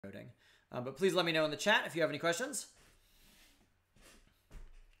coding. But please let me know in the chat if you have any questions.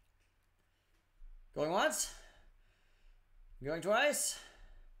 Going once? Going twice?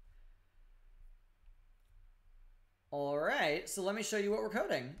 All right, so let me show you what we're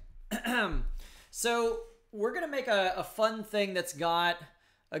coding. So we're going to make a fun thing that's got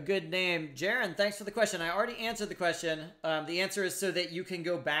a good name. Jaron, thanks for the question. I already answered the question. The answer is so that you can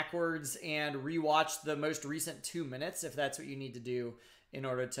go backwards and rewatch the most recent 2 minutes if that's what you need to do in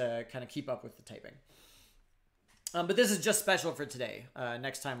order to kind of keep up with the typing. But this is just special for today.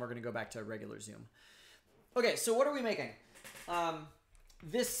 Next time we're going to go back to regular Zoom. Okay, so what are we making?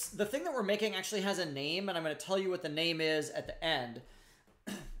 The thing that we're making actually has a name, and I'm going to tell you what the name is at the end.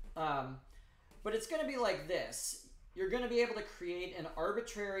 But it's going to be like this. You're going to be able to create an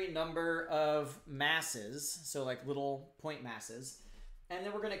arbitrary number of masses, so like little point masses, and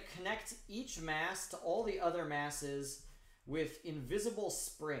then we're going to connect each mass to all the other masses with invisible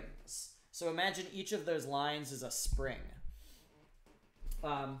springs. So imagine each of those lines is a spring.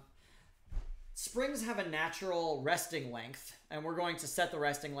 Springs have a natural resting length, and we're going to set the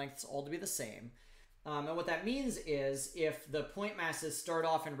resting lengths all to be the same. And what that means is if the point masses start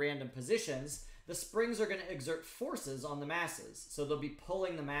off in random positions, the springs are going to exert forces on the masses. So they'll be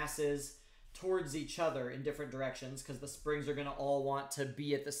pulling the masses towards each other in different directions because the springs are going to all want to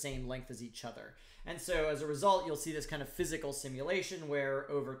be at the same length as each other. And so as a result, you'll see this kind of physical simulation where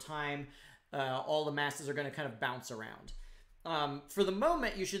over time, all the masses are going to kind of bounce around. For the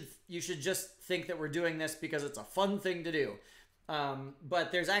moment, you should just think that we're doing this because it's a fun thing to do.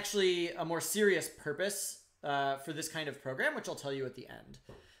 But there's actually a more serious purpose for this kind of program, which I'll tell you at the end.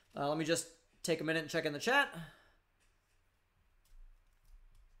 Let me just take a minute and check in the chat.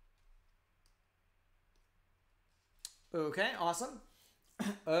 Okay, awesome.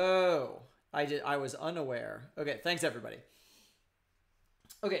 Oh, I was unaware. Okay, thanks everybody.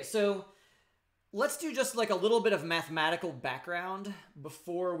 Okay, so let's do just like a little bit of mathematical background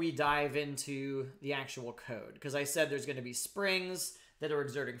before we dive into the actual code. Because I said there's going to be springs that are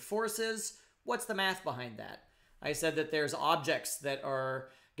exerting forces. What's the math behind that? I said that there's objects that are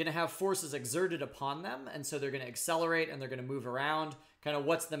going to have forces exerted upon them, and so they're going to accelerate and they're going to move around. Kind of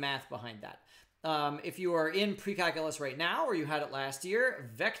what's the math behind that? If you are in pre-calculus right now or you had it last year,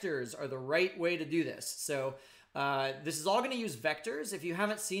 vectors are the right way to do this. So this is all going to use vectors. If you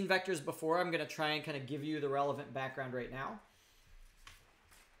haven't seen vectors before, I'm going to try and kind of give you the relevant background right now.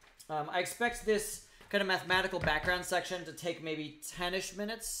 I expect this kind of mathematical background section to take maybe 10-ish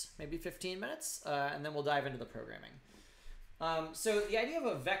minutes, maybe 15 minutes, and then we'll dive into the programming. So the idea of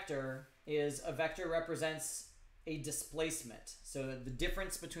a vector is a vector represents a displacement. So the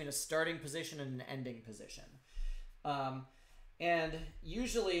difference between a starting position and an ending position. And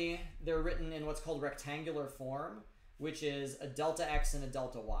usually they're written in what's called rectangular form, which is a delta x and a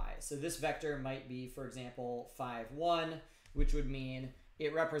delta y. So this vector might be, for example, 5, 1, which would mean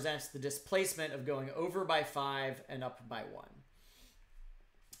it represents the displacement of going over by 5 and up by 1.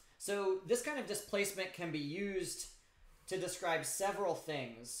 So this kind of displacement can be used to describe several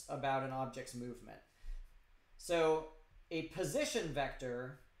things about an object's movement. So a position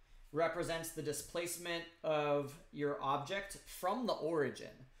vector represents the displacement of your object from the origin.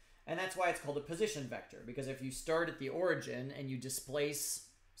 And that's why it's called a position vector, because if you start at the origin and you displace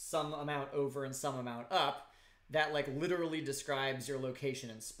some amount over and some amount up, that like literally describes your location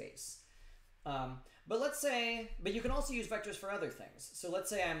in space. But you can also use vectors for other things. So let's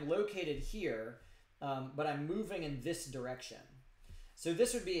say I'm located here, but I'm moving in this direction. So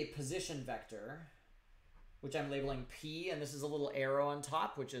this would be a position vector, which I'm labeling P, and this is a little arrow on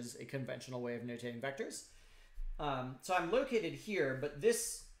top, which is a conventional way of notating vectors. So I'm located here, but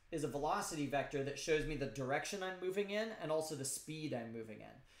this is a velocity vector that shows me the direction I'm moving in and also the speed I'm moving in.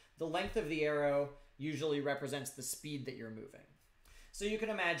 The length of the arrow usually represents the speed that you're moving. So you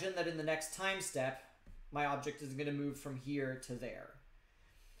can imagine that in the next time step, my object is going to move from here to there.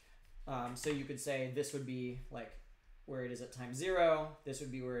 So you could say this would be like where it is at time 0. This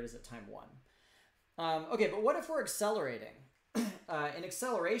would be where it is at time 1. Okay, but what if we're accelerating? An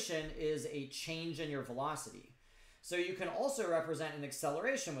acceleration is a change in your velocity. So you can also represent an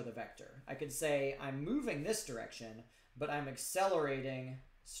acceleration with a vector. I could say I'm moving this direction, but I'm accelerating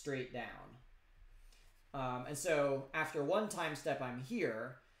straight down. And so after one time step, I'm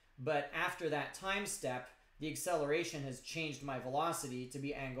here, but after that time step, the acceleration has changed my velocity to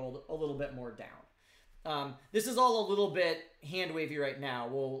be angled a little bit more down. This is all a little bit hand wavy right now.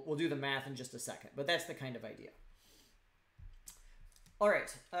 We'll do the math in just a second, but that's the kind of idea. All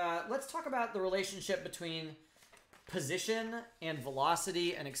right, let's talk about the relationship between position and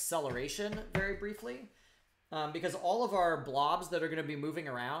velocity and acceleration very briefly. because all of our blobs that are going to be moving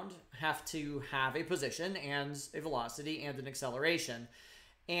around have to have a position and a velocity and an acceleration.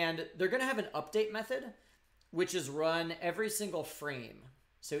 And they're going to have an update method, which is run every single frame.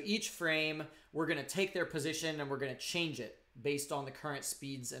 So each frame, we're going to take their position and we're going to change it based on the current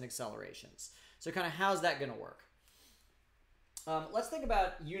speeds and accelerations. So kind of how's that going to work? Let's think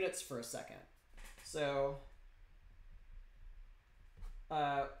about units for a second. So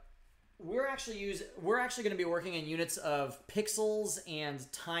we're actually going to be working in units of pixels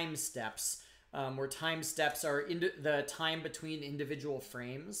and time steps, where time steps are the time between individual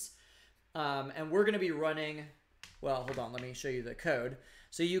frames. And we're going to be running, well, hold on, let me show you the code.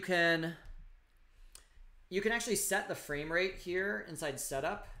 So you can actually set the frame rate here inside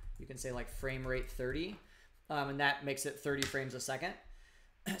setup. You can say like frame rate 30, and that makes it 30 frames a second.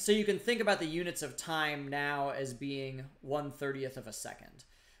 So you can think about the units of time now as being 1/30th of a second.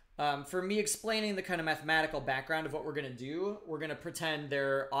 For me explaining the kind of mathematical background of what we're going to do, we're going to pretend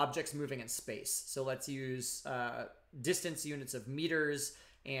they're objects moving in space. So let's use distance units of meters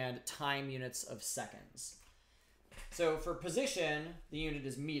and time units of seconds. So for position, the unit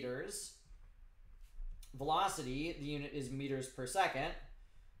is meters. Velocity, the unit is meters per second.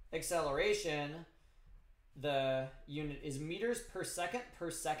 Acceleration, the unit is meters per second,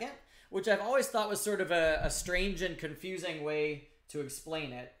 which I've always thought was sort of a strange and confusing way to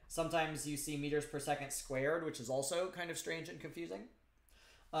explain it. Sometimes you see meters per second squared, which is also kind of strange and confusing.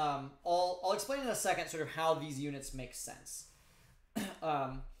 I'll explain in a second sort of how these units make sense.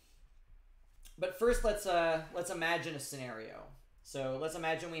 But first, let's imagine a scenario. So let's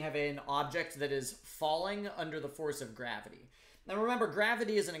imagine we have an object that is falling under the force of gravity. Now remember,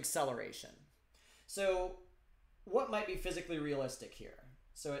 gravity is an acceleration. So what might be physically realistic here?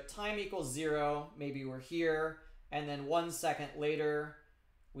 So at time equals 0, maybe we're here, and then 1 second later,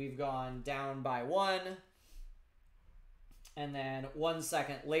 we've gone down by 1. And then 1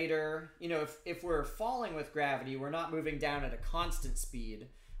 second later, you know, if we're falling with gravity, we're not moving down at a constant speed.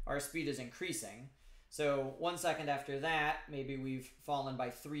 Our speed is increasing. So 1 second after that, maybe we've fallen by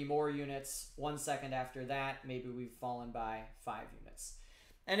 3 more units. 1 second after that, maybe we've fallen by 5 units.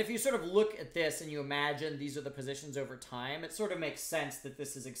 And if you sort of look at this and you imagine these are the positions over time, it sort of makes sense that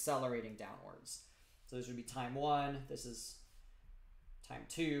this is accelerating downwards. So this would be time 1, this is time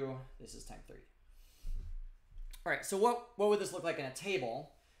 2, this is time 3. All right, so what would this look like in a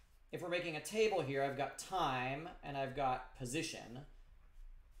table? If we're making a table here, I've got time and I've got position.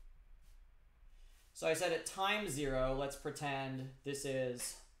 So I said at time 0, let's pretend this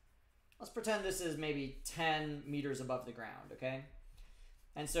is maybe 10 meters above the ground, okay?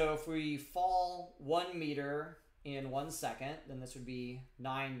 And so if we fall 1 meter in 1 second, then this would be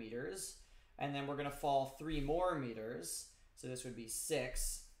 9 meters. And then we're going to fall 3 more meters. So this would be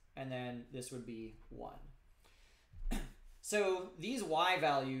 6. And then this would be 1. So these y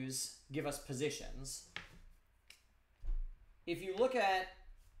values give us positions. If you look at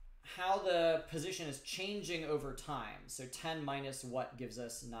how the position is changing over time, so 10 minus what gives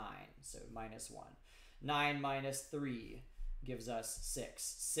us 9? So minus 1. 9 minus 3 gives us 6.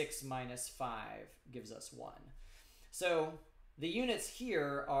 6 minus 5 gives us 1. So the units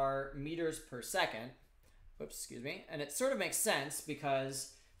here are meters per second. Oops, excuse me. And it sort of makes sense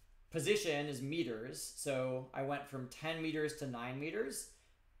because position is meters. So I went from 10 meters to 9 meters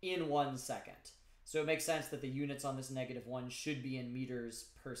in 1 second. So it makes sense that the units on this -1 should be in meters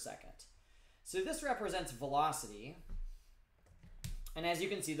per second. So this represents velocity. And as you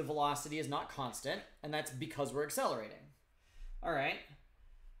can see, the velocity is not constant, and that's because we're accelerating. All right.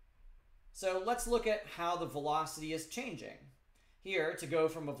 So let's look at how the velocity is changing. Here, to go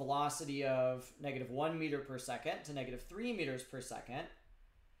from a velocity of -1 meter per second to -3 meters per second,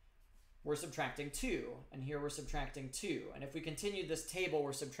 we're subtracting 2. And here we're subtracting 2. And if we continue this table,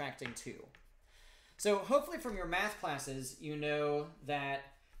 we're subtracting 2. So hopefully from your math classes, you know that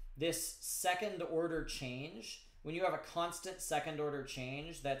this second order change, when you have a constant second order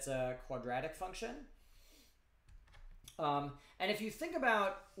change, that's a quadratic function. And if you think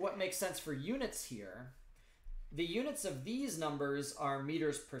about what makes sense for units here, the units of these numbers are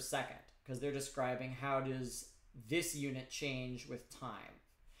meters per second, because they're describing how does this unit change with time.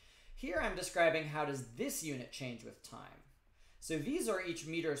 Here I'm describing how does this unit change with time. So these are each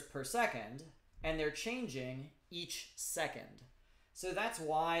meters per second, and they're changing each second. So that's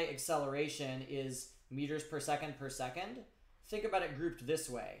why acceleration is meters per second per second. Think about it grouped this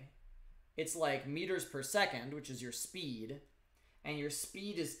way. It's like meters per second, which is your speed, and your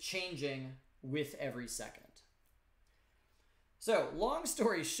speed is changing with every second. So long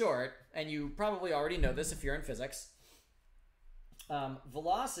story short, and you probably already know this if you're in physics,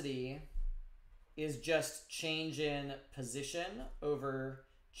 velocity is just change in position over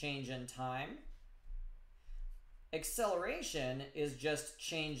change in time. Acceleration is just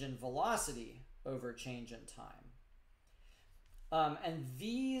change in velocity over change in time. And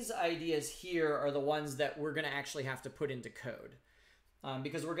these ideas here are the ones that we're going to actually have to put into code.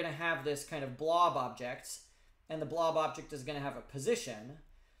 Because we're going to have this kind of blob object, and the blob object is going to have a position,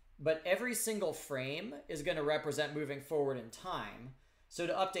 but every single frame is going to represent moving forward in time. So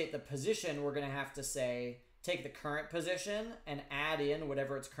to update the position, we're going to have to say, take the current position and add in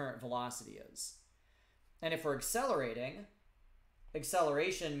whatever its current velocity is. And if we're accelerating,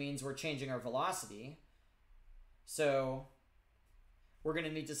 acceleration means we're changing our velocity. So we're going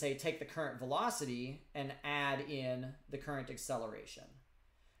to need to say, take the current velocity and add in the current acceleration.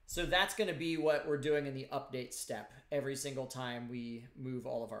 So that's going to be what we're doing in the update step every single time we move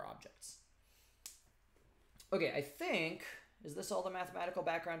all of our objects. Okay, I think, is this all the mathematical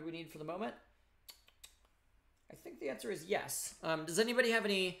background we need for the moment? I think the answer is yes. Does anybody have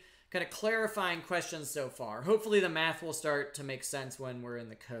any kind of clarifying questions so far? Hopefully the math will start to make sense when we're in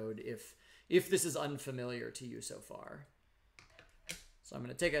the code if this is unfamiliar to you so far. So I'm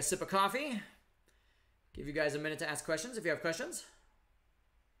going to take a sip of coffee, give you guys a minute to ask questions if you have questions.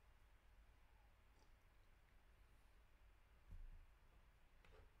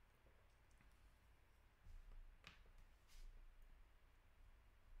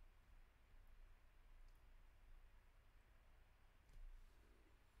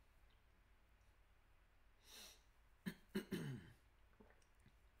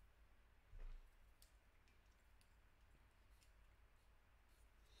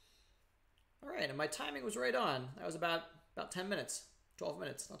 All right, and my timing was right on. That was about 10 minutes, 12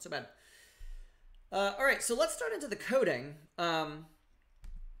 minutes, not so bad. All right, so let's start into the coding.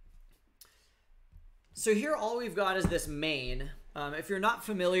 So here all we've got is this main. If you're not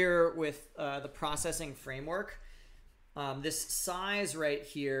familiar with the processing framework, this size right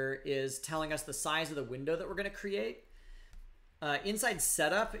here is telling us the size of the window that we're going to create. Inside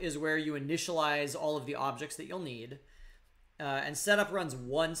setup is where you initialize all of the objects that you'll need. And setup runs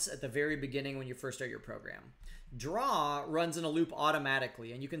once at the very beginning when you first start your program. Draw runs in a loop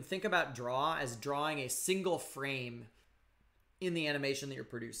automatically, and you can think about draw as drawing a single frame in the animation that you're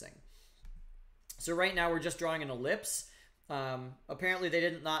producing. So right now we're just drawing an ellipse. Apparently they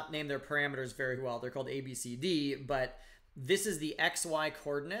did not name their parameters very well. They're called A, B, C, D, but this is the X, Y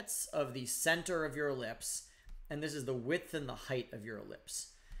coordinates of the center of your ellipse, and this is the width and the height of your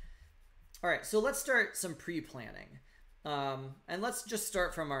ellipse. All right, so let's start some pre-planning. And let's just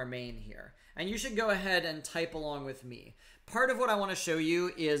start from our main here. And you should go ahead and type along with me. Part of what I want to show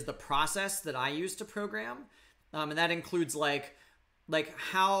you is the process that I use to program. And that includes like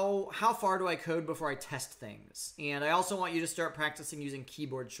how far do I code before I test things? And I also want you to start practicing using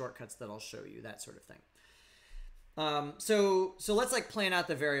keyboard shortcuts that I'll show you, that sort of thing. So let's plan out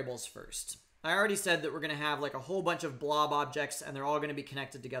the variables first. I already said that we're going to have a whole bunch of blob objects, and they're all going to be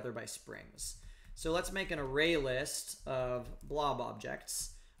connected together by springs. So let's make an array list of blob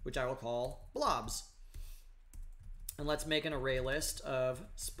objects, which I will call blobs. And let's make an array list of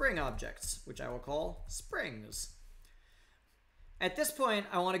spring objects, which I will call springs. At this point,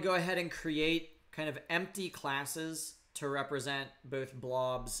 I want to go ahead and create kind of empty classes to represent both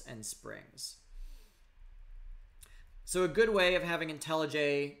blobs and springs. So a good way of having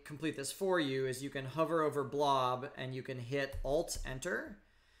IntelliJ complete this for you is you can hover over blob and you can hit Alt-Enter.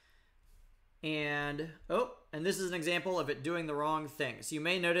 And this is an example of it doing the wrong thing. So you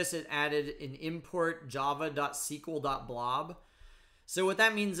may notice it added an import java.sql.blob. So what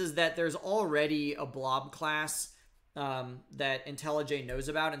that means is that there's already a blob class that IntelliJ knows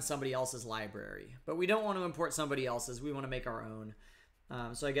about in somebody else's library. But we don't want to import somebody else's. We want to make our own.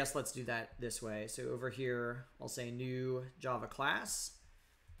 So I guess let's do that this way. So over here, I'll say new Java class.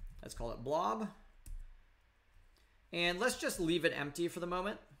 Let's call it blob. And let's just leave it empty for the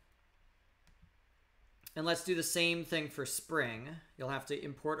moment. And let's do the same thing for spring. You'll have to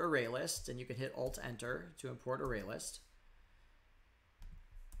import array list, and you can hit Alt-Enter to import array list.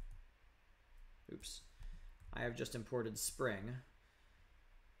 Oops. I have just imported spring.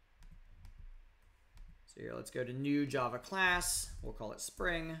 So here, let's go to new Java class. We'll call it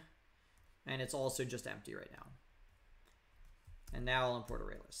spring. And it's also just empty right now. And now I'll import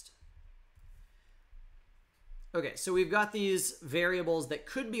array list. Okay, so we've got these variables that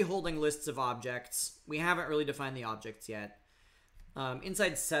could be holding lists of objects. We haven't really defined the objects yet.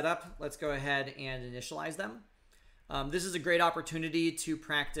 Inside setup, let's go ahead and initialize them. This is a great opportunity to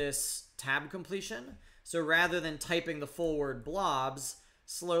practice tab completion. So rather than typing the full word blobs,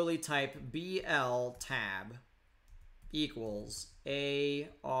 slowly type BL tab equals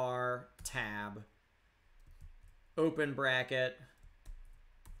AR tab open bracket,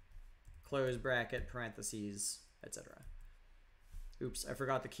 close bracket, parentheses, etc. Oops, I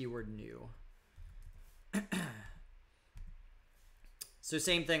forgot the keyword new. So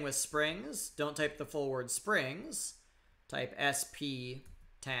same thing with springs. Don't type the full word springs. Type sp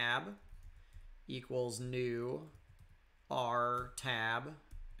tab equals new r tab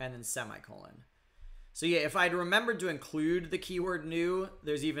and then semicolon. So yeah, if I'd remembered to include the keyword new,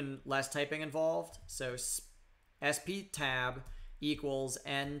 there's even less typing involved. So sp tab equals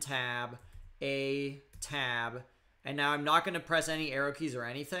n tab a tab, and now I'm not going to press any arrow keys or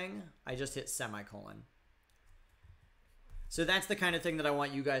anything. I just hit semicolon. So that's the kind of thing that I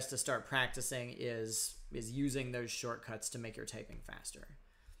want you guys to start practicing is using those shortcuts to make your typing faster.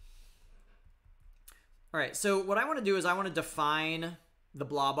 All right, so what I want to do is I want to define the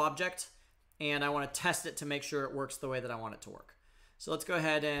blob object, and I want to test it to make sure it works the way that I want it to work. So let's go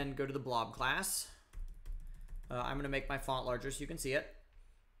ahead and go to the blob class. I'm going to make my font larger so you can see it.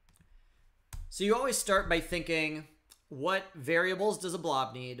 So you always start by thinking, what variables does a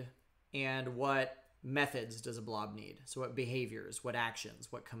blob need, and what methods does a blob need? So what behaviors, what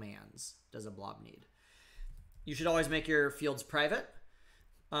actions, what commands does a blob need? You should always make your fields private.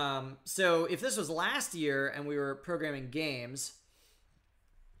 So if this was last year and we were programming games,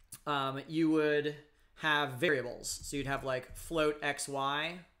 you would have variables. So you'd have like float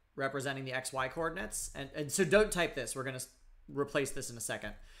xy representing the xy coordinates. And so don't type this. We're going to replace this in a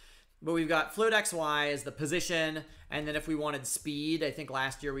second. But we've got float xy as the position, and then if we wanted speed, I think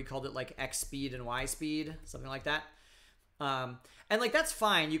last year we called it like x speed and y speed, something like that. And like that's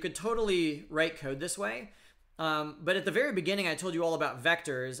fine. You could totally write code this way. But at the very beginning, I told you all about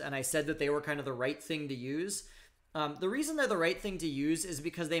vectors, and I said that they were kind of the right thing to use. The reason they're the right thing to use is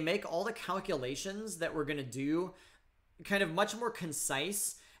because they make all the calculations that we're going to do kind of much more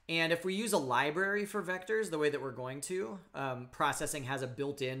concise. And if we use a library for vectors the way that we're going to, processing has a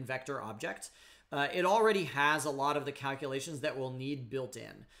built-in vector object. It already has a lot of the calculations that we'll need built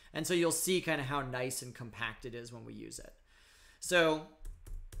in. And so you'll see kind of how nice and compact it is when we use it. So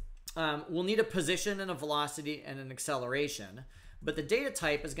we'll need a position and a velocity and an acceleration. But the data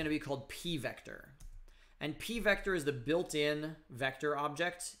type is going to be called p-vector. And p-vector is the built-in vector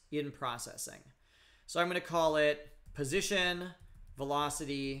object in processing. So I'm going to call it position,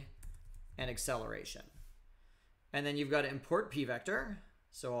 velocity, and acceleration. And then you've got to import p-vector.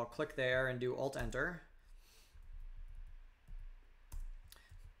 So I'll click there and do Alt-Enter.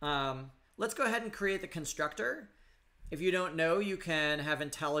 Let's go ahead and create the constructor. If you don't know, you can have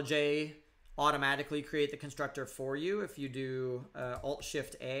IntelliJ automatically create the constructor for you if you do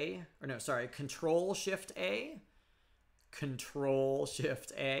Alt-Shift-A, or no, sorry, Control-Shift-A,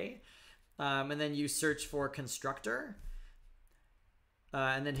 Control-Shift-A, and then you search for constructor,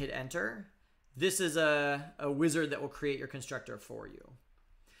 and then hit enter. This is a wizard that will create your constructor for you.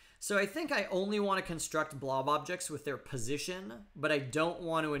 So I think I only want to construct blob objects with their position, but I don't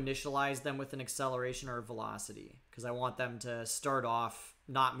want to initialize them with an acceleration or a velocity because I want them to start off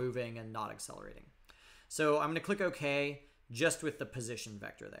not moving and not accelerating. So I'm going to click OK just with the position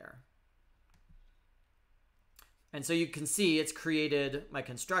vector there. And so you can see it's created my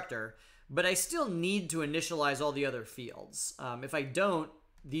constructor, but I still need to initialize all the other fields. If I don't,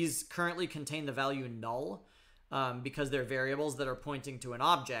 these currently contain the value null because they're variables that are pointing to an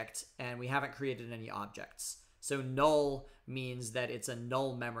object, and we haven't created any objects. So null means that it's a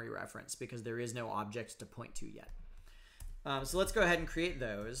null memory reference because there is no object to point to yet. So let's go ahead and create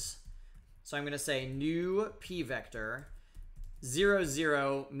those. So I'm going to say new p-vector. 0,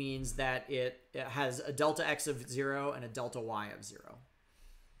 0 means that it has a delta x of 0 and a delta y of 0.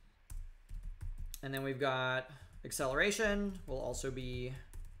 And then we've got acceleration will also be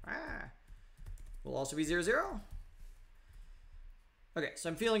 0, 0. Okay, so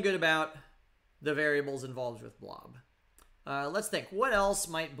I'm feeling good about the variables involved with blob. Let's think, what else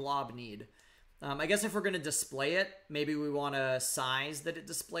might blob need? I guess if we're going to display it, maybe we want a size that it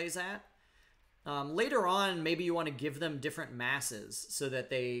displays at. Later on, maybe you want to give them different masses so that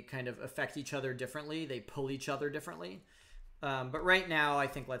they kind of affect each other differently. They pull each other differently. But right now, I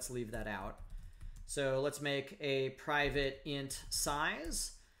think let's leave that out. So let's make a private int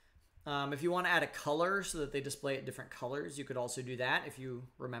size. If you want to add a color so that they display at different colors, you could also do that if you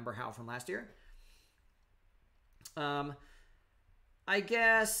remember how from last year. I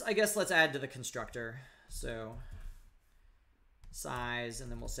guess let's add to the constructor. So size, and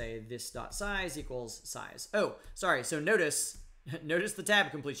then we'll say this.size equals size. Oh, sorry. So notice the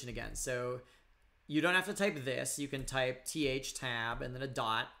tab completion again. So you don't have to type this. You can type th tab and then a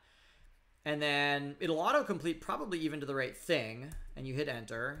dot. And then it'll autocomplete probably even to the right thing. and you hit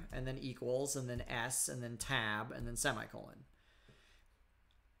enter, and then equals, and then S, and then tab, and then semicolon.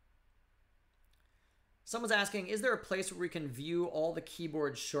 Someone's asking, is there a place where we can view all the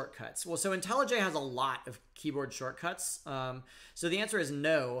keyboard shortcuts? Well, so IntelliJ has a lot of keyboard shortcuts. So the answer is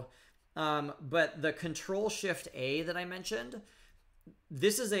no. But the Control-Shift-A that I mentioned,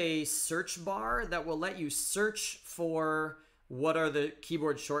 this is a search bar that will let you search for what are the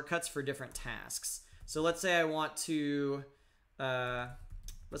keyboard shortcuts for different tasks. So let's say I want to,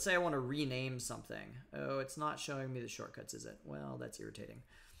 rename something. Oh, it's not showing me the shortcuts, is it? Well, that's irritating.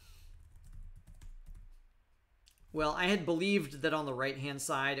 Well, I had believed that on the right-hand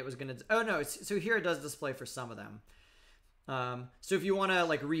side it was going to... Oh, no. So here it does display for some of them. So if you want to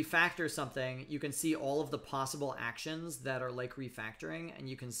like refactor something, you can see all of the possible actions that are like refactoring, and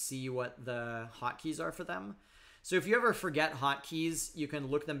you can see what the hotkeys are for them. So if you ever forget hotkeys, you can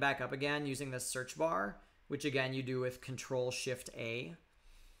look them back up again using this search bar, which again you do with Control-Shift-A.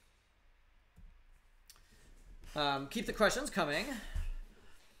 Keep the questions coming.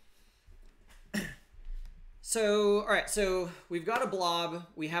 So, all right, so we've got a blob.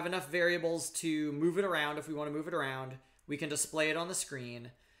 We have enough variables to move it around if we want to move it around. We can display it on the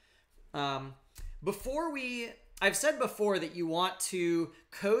screen. I've said before that you want to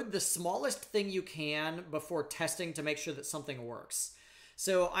code the smallest thing you can before testing to make sure that something works.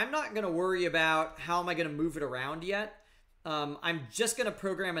 So I'm not going to worry about how am I going to move it around yet. I'm just going to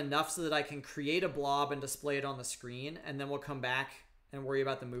program enough so that I can create a blob and display it on the screen, and then we'll come back and worry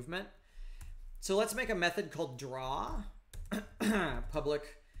about the movement. So let's make a method called draw,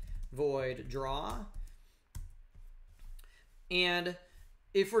 public void draw. And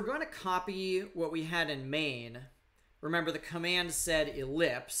if we're going to copy what we had in main, remember the command said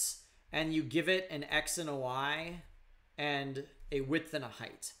ellipse, and you give it an x and a y and a width and a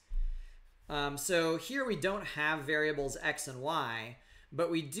height. So here we don't have variables x and y,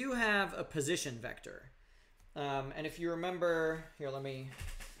 but we do have a position vector. And if you remember, here, let me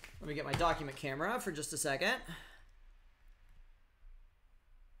get my document camera for just a second.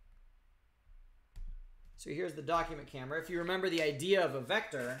 So here's the document camera. If you remember the idea of a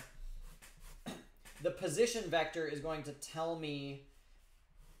vector, the position vector is going to tell me,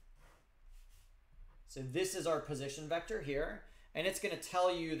 so this is our position vector here, and it's going to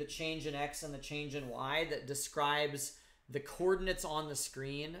tell you the change in x and the change in y that describes the coordinates on the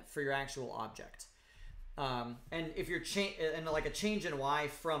screen for your actual object. And if you're like a change in y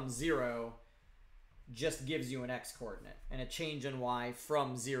from 0 just gives you an x coordinate, and a change in y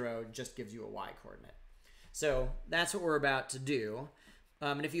from 0 just gives you a y coordinate. So that's what we're about to do.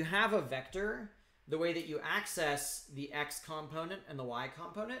 And if you have a vector, the way that you access the x component and the y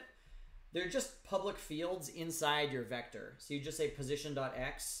component, they're just public fields inside your vector. So you just say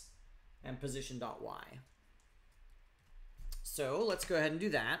position.x and position.y. So let's go ahead and do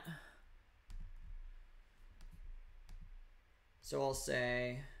that. So I'll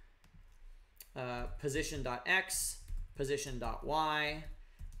say position.x, position.y,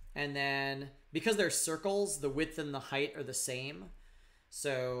 and then because they're circles, the width and the height are the same.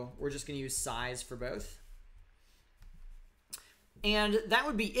 So we're just going to use size for both. And that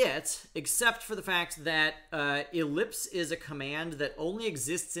would be it, except for the fact that ellipse is a command that only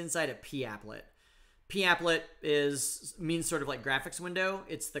exists inside a papplet. Papplet means sort of like graphics window.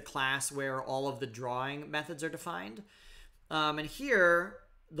 It's the class where all of the drawing methods are defined. And here,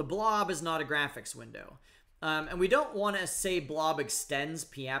 the blob is not a graphics window. And we don't want to say blob extends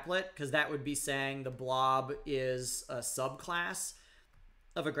papplet, because that would be saying the blob is a subclass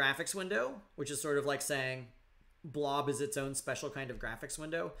of a graphics window, which is sort of like saying blob is its own special kind of graphics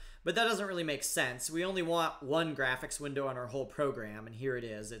window. But that doesn't really make sense. We only want one graphics window on our whole program, and here it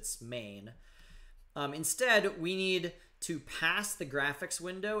is. It's main. Instead, we need to pass the graphics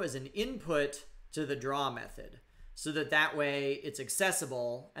window as an input to the draw method, so that way it's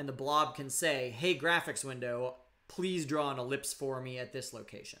accessible and the blob can say, hey, graphics window, please draw an ellipse for me at this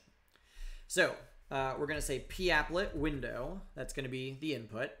location. So we're going to say papplet window. That's going to be the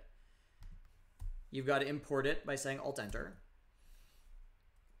input. You've got to import it by saying Alt-Enter.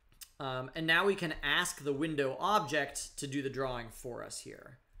 And now we can ask the window object to do the drawing for us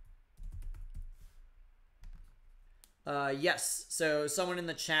here. Yes, so someone in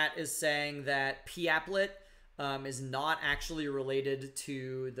the chat is saying that papplet is not actually related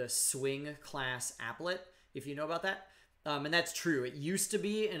to the swing class applet, if you know about that. And that's true. It used to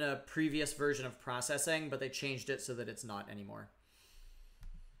be in a previous version of processing, but they changed it so that it's not anymore.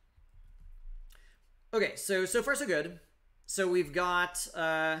 Okay, so far so good. So we've got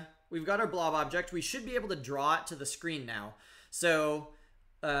our blob object. We should be able to draw it to the screen now. So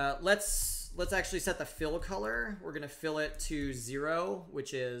let's let's actually set the fill color. We're going to fill it to 0,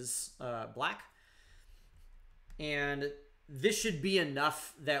 which is black. And this should be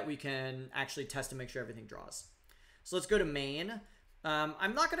enough that we can actually test to make sure everything draws. So let's go to main.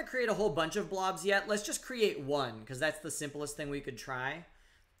 I'm not going to create a whole bunch of blobs yet. Let's just create one, because that's the simplest thing we could try.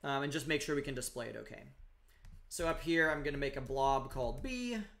 And just make sure we can display it okay. So up here, I'm going to make a blob called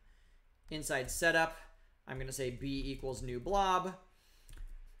B. Inside setup, I'm going to say B equals new blob.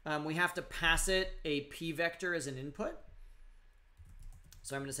 We have to pass it a P vector as an input.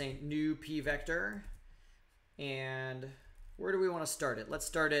 So I'm going to say new P vector. And where do we want to start it? Let's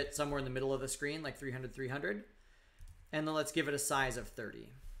start it somewhere in the middle of the screen, like 300, 300. And then let's give it a size of 30.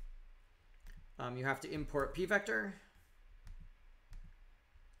 You have to import P vector.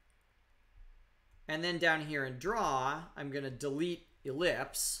 And then down here in draw, I'm going to delete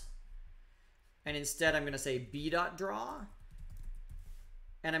ellipse. And instead, I'm going to say b.draw.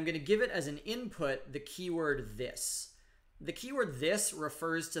 And I'm going to give it as an input the keyword this. The keyword this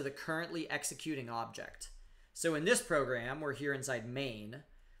refers to the currently executing object. So in this program, we're here inside main.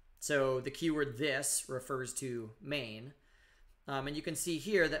 So the keyword this refers to main. And you can see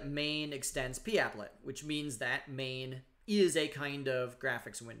here that main extends papplet, which means that main is a kind of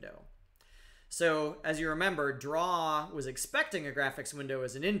graphics window. So as you remember, draw was expecting a graphics window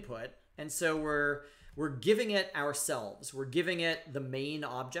as an input. And so we're giving it ourselves. We're giving it the main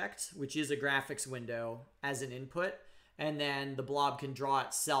object, which is a graphics window, as an input. And then the blob can draw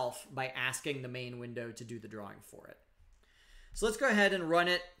itself by asking the main window to do the drawing for it. So let's go ahead and run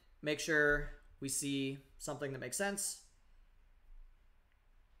it. Make sure we see something that makes sense.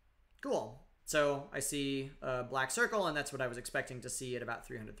 Cool. So I see a black circle, and that's what I was expecting to see at about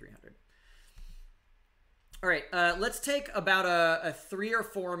 300, 300. All right, let's take about a 3 or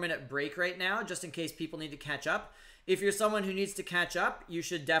 4 minute break right now, just in case people need to catch up. If you're someone who needs to catch up, you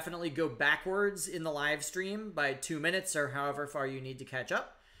should definitely go backwards in the live stream by 2 minutes or however far you need to catch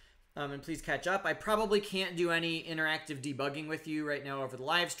up. And please catch up. I probably can't do any interactive debugging with you right now over the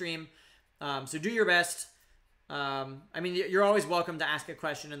live stream. So do your best. I mean, you're always welcome to ask a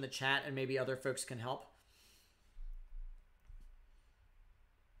question in the chat and maybe other folks can help.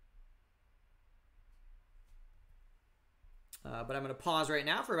 But I'm going to pause right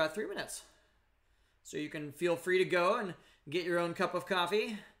now for about 3 minutes. So you can feel free to go and get your own cup of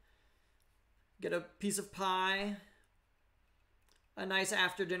coffee, get a piece of pie, a nice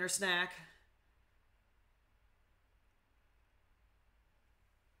after dinner snack.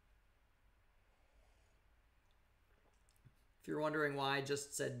 If you're wondering why I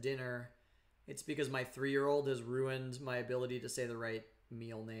just said dinner, it's because my 3-year-old has ruined my ability to say the right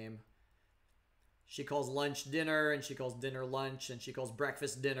meal name. She calls lunch dinner, and she calls dinner lunch, and she calls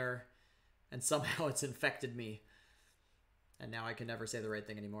breakfast dinner, and somehow it's infected me. And now I can never say the right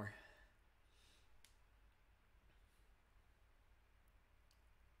thing anymore.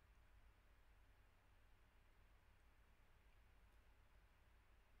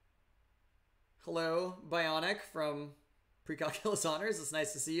 Hello, Bionic from Precalculus Honors. It's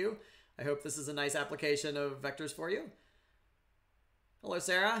nice to see you. I hope this is a nice application of vectors for you. Hello,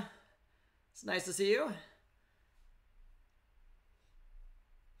 Sarah. It's nice to see you.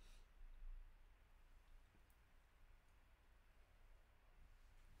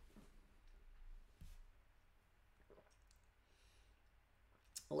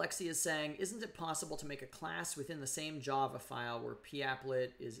 Alexi is saying, isn't it possible to make a class within the same Java file where papplet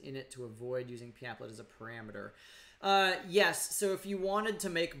is in it to avoid using papplet as a parameter? Yes, so if you wanted to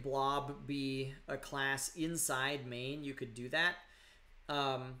make blob be a class inside main, you could do that.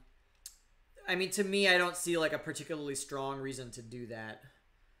 I mean, to me, I don't see like a particularly strong reason to do that.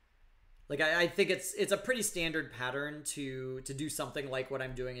 Like, I think it's a pretty standard pattern to do something like what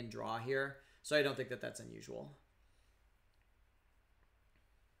I'm doing in draw here. So I don't think that that's unusual.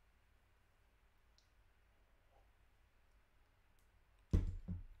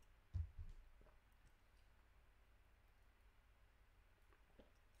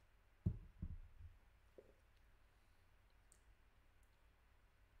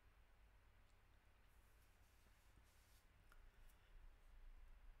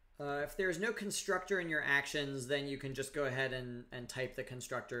 If there's no constructor in your actions, then you can just go ahead and type the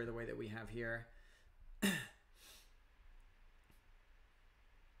constructor the way that we have here.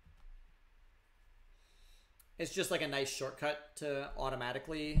 It's just like a nice shortcut to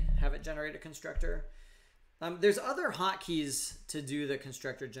automatically have it generate a constructor. There's other hotkeys to do the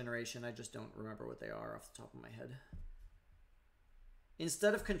constructor generation. I just don't remember what they are off the top of my head.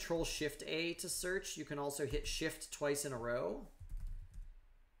 Instead of Control-Shift-A to search, you can also hit Shift twice in a row.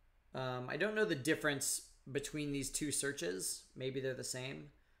 I don't know the difference between these two searches. Maybe they're the same.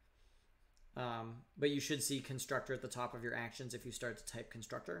 But you should see constructor at the top of your actions if you start to type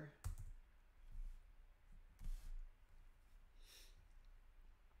constructor.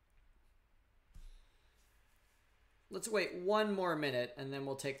 Let's wait one more minute and then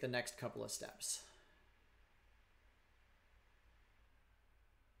we'll take the next couple of steps.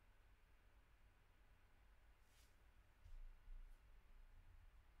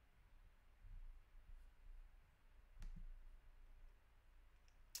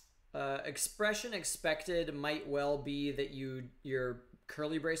 Expression expected might well be that your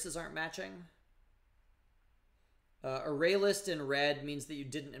curly braces aren't matching. Array list in red means that you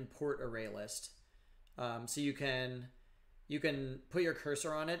didn't import array list. So you can put your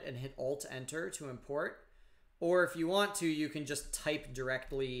cursor on it and hit Alt Enter to import. Or if you want to, you can just type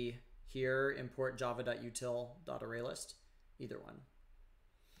directly here, import java.util.ArrayList. Either one.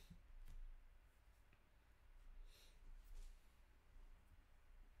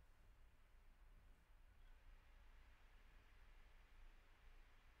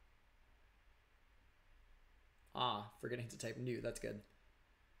 Forgetting to type new. That's good.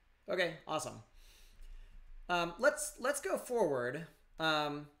 Okay, awesome. Let's go forward.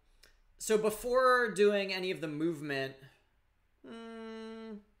 So before doing any of the movement,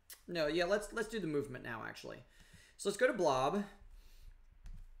 no, yeah, let's do the movement now actually. So let's go to blob.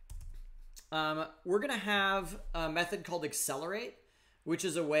 We're gonna have a method called accelerate, which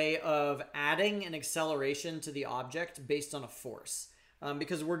is a way of adding an acceleration to the object based on a force.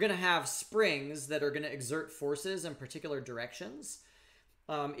 Because we're going to have springs that are going to exert forces in particular directions.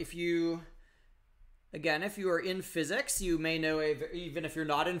 If you are in physics, you may know, even if you're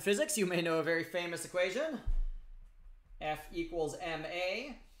not in physics, you may know a very famous equation. F equals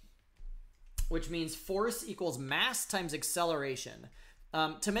ma, which means force equals mass times acceleration.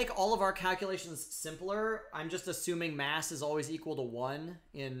 To make all of our calculations simpler, I'm just assuming mass is always equal to 1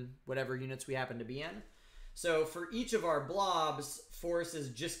 in whatever units we happen to be in. So for each of our blobs, force is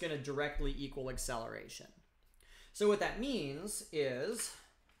just going to directly equal acceleration. So what that means is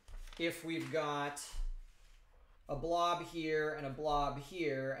if we've got a blob here and a blob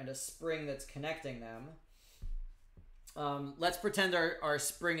here and a spring that's connecting them, let's pretend our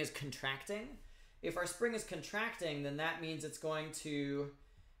spring is contracting. If our spring is contracting, then that means it's going to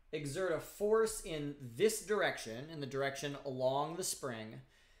exert a force in this direction, in the direction along the spring,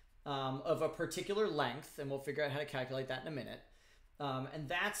 of a particular length, and we'll figure out how to calculate that in a minute. And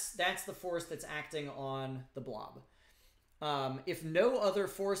that's the force that's acting on the blob. If no other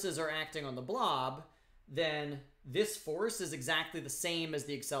forces are acting on the blob, then this force is exactly the same as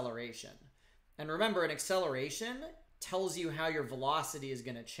the acceleration. And remember, an acceleration tells you how your velocity is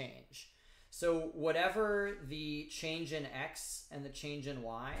going to change. So whatever the change in x and the change in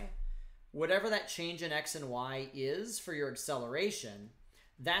y, whatever that change in x and y is for your acceleration,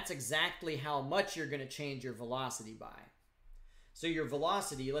 that's exactly how much you're going to change your velocity by. So your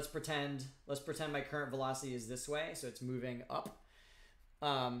velocity, let's pretend my current velocity is this way, so it's moving up.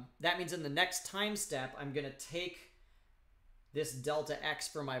 That means in the next time step, I'm going to take this delta x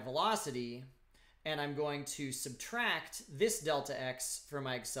for my velocity, and I'm going to subtract this delta x for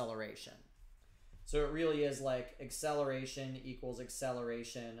my acceleration. So it really is like acceleration equals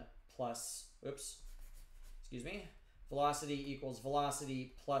acceleration plus, velocity equals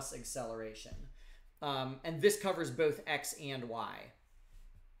velocity plus acceleration. And this covers both x and y.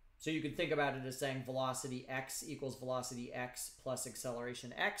 So you can think about it as saying velocity x equals velocity x plus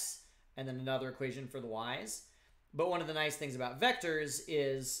acceleration x, and then another equation for the y's. But one of the nice things about vectors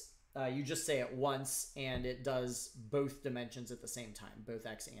is you just say it once and it does both dimensions at the same time, both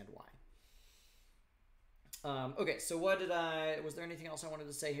x and y. Okay, so was there anything else I wanted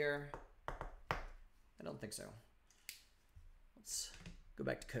to say here? I don't think so. Let's go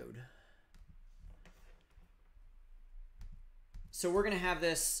back to code. So we're going to have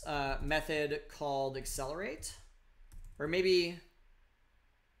this method called accelerate, or maybe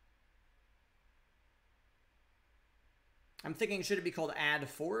I'm thinking, should it be called add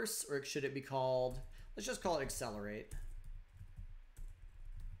force, or should it be called, let's just call it accelerate.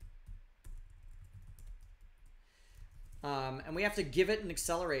 And we have to give it an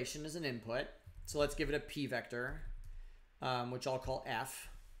acceleration as an input. So let's give it a p vector, which I'll call f.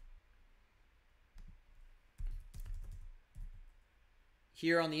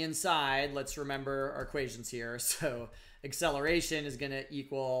 Here on the inside, let's remember our equations here. So acceleration is going to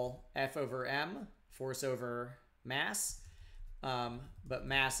equal f over m, force over mass, but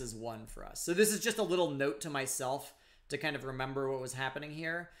mass is 1 for us. So this is just a little note to myself to kind of remember what was happening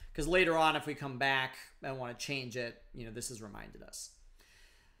here, because later on if we come back and want to change it, this has reminded us.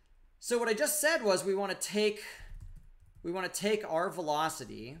 So what I just said was we want to take our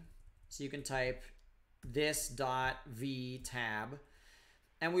velocity So you can type this dot v tab,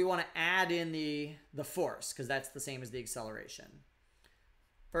 and we want to add in the force because that's the same as the acceleration.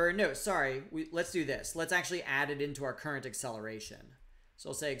 Or no, sorry, let's do this. Let's actually add it into our current acceleration. So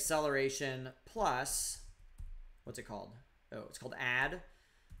I'll say acceleration plus, what's it called? Oh, it's called add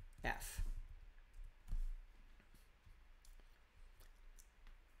F.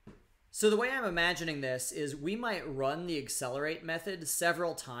 So the way I'm imagining this is we might run the accelerate method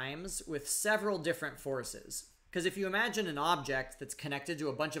several times with several different forces. Because if you imagine an object that's connected to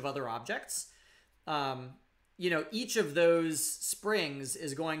a bunch of other objects, you know, each of those springs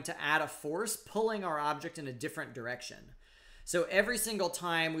is going to add a force pulling our object in a different direction. So every single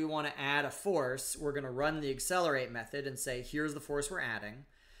time we want to add a force, we're going to run the accelerate method and say, here's the force we're adding.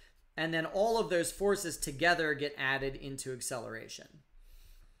 And then all of those forces together get added into acceleration.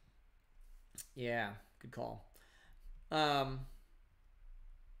 Yeah, good call.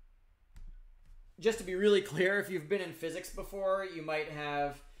 Just to be really clear, if you've been in physics before, you might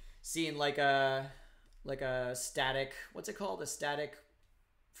have seen like a static, what's it called? A static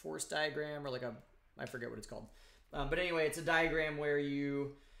force diagram, or like a, I forget what it's called. But anyway, it's a diagram where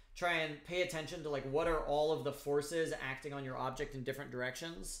you try and pay attention to like what are all of the forces acting on your object in different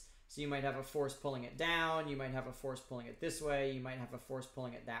directions. So you might have a force pulling it down, you might have a force pulling it this way, you might have a force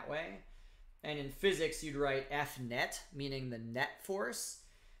pulling it that way. And in physics, you'd write F net, meaning the net force.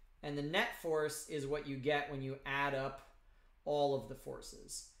 And the net force is what you get when you add up all of the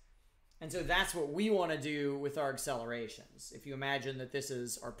forces. And so that's what we want to do with our accelerations. If you imagine that this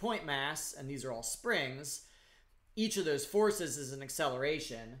is our point mass and these are all springs, each of those forces is an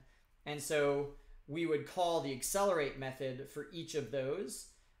acceleration. And so we would call the accelerate method for each of those.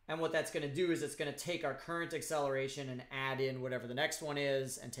 And what that's going to do is it's going to take our current acceleration and add in whatever the next one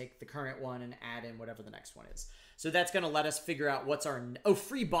is, and take the current one and add in whatever the next one is. So that's going to let us figure out what's our, oh,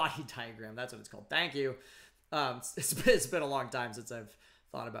 free body diagram. That's what it's called. Thank you. It's been a long time since I've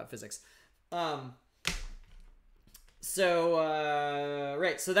thought about physics. Right.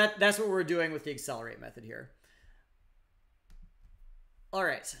 So that's what we're doing with the accelerate method here. All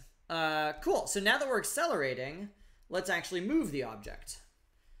right. Cool. So now that we're accelerating, let's actually move the object.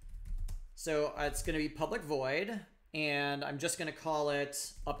 So it's going to be public void, and I'm just going to call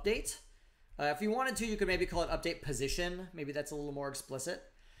it update. If you wanted to, you could maybe call it update position. Maybe that's a little more explicit.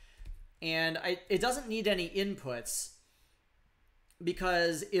 And it doesn't need any inputs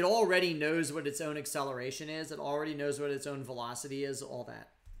because it already knows what its own acceleration is. It already knows what its own velocity is, all that.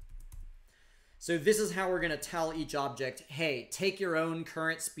 So this is how we're going to tell each object, hey, take your own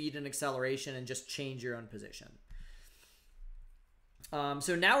current speed and acceleration and just change your own position.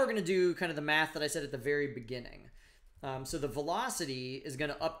 So now we're going to do kind of the math that I said at the very beginning. So the velocity is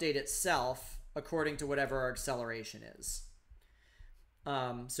going to update itself according to whatever our acceleration is.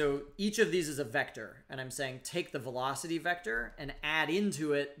 So each of these is a vector, and I'm saying take the velocity vector and add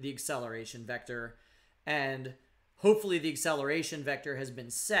into it the acceleration vector, and hopefully the acceleration vector has been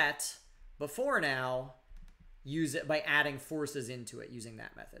set before now. Use it by adding forces into it using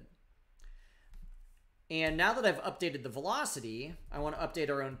that method. And now that I've updated the velocity, I want to update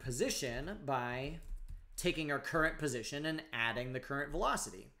our own position by taking our current position and adding the current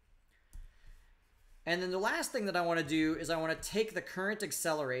velocity. And then the last thing that I want to do is I want to take the current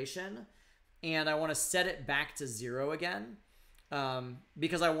acceleration and I want to set it back to 0 again,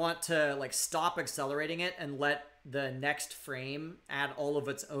 because I want to like stop accelerating it and let the next frame add all of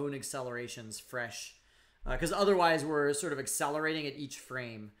its own accelerations fresh, because otherwise we're sort of accelerating at each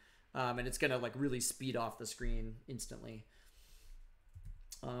frame. And it's going to like really speed off the screen instantly.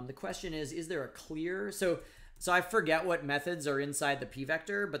 The question is there a clear? So I forget what methods are inside the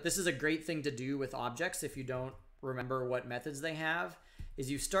p-vector, but this is a great thing to do with objects if you don't remember what methods they have,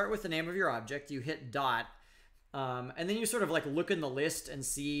 is you start with the name of your object, you hit dot, and then you sort of like look in the list and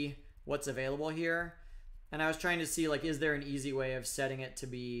see what's available here. And I was trying to see like, is there an easy way of setting it to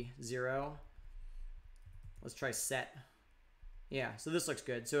be 0? Let's try set. Yeah, so this looks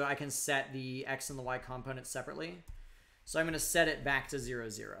good. So I can set the x and the y components separately. So I'm going to set it back to 0,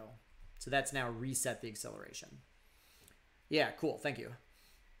 0. So that's now reset the acceleration. Yeah, cool. Thank you.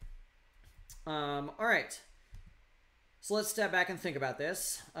 All right. So let's step back and think about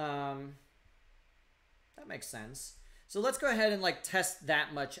this. That makes sense. So let's go ahead and like test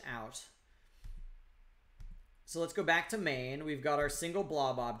that much out. So let's go back to main. We've got our single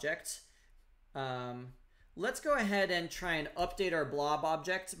blob object. Let's go ahead and try and update our blob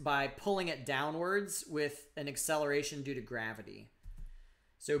object by pulling it downwards with an acceleration due to gravity.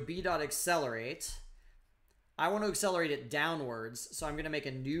 So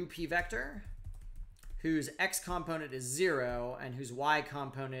whose x component is 0 and whose y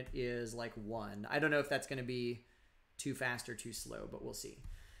component is like 1. I don't know if that's going to be too fast or too slow, but we'll see.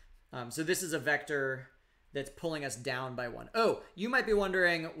 So this is a vector that's pulling us down by 1. Oh, you might be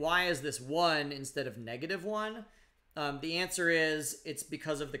wondering, why is this 1 instead of -1? The answer is it's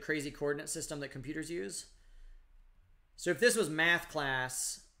because of the crazy coordinate system that computers use. So if this was math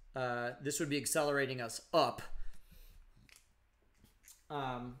class, this would be accelerating us up.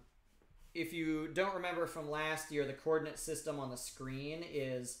 If you don't remember from last year, the coordinate system on the screen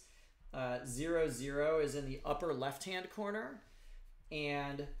is 0, 0 is in the upper left-hand corner,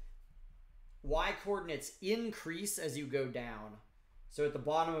 and y coordinates increase as you go down. So at the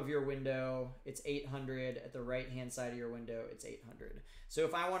bottom of your window, it's 800. At the right-hand side of your window, it's 800. So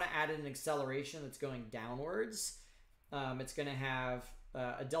if I want to add in an acceleration that's going downwards, it's going to have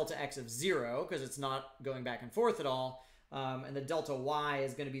a delta x of 0 because it's not going back and forth at all. And the delta y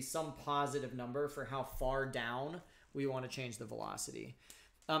is going to be some positive number for how far down we want to change the velocity.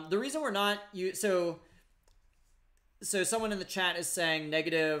 The reason we're not... So someone in the chat is saying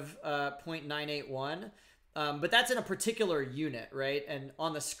negative 0.981. But that's in a particular unit, right? And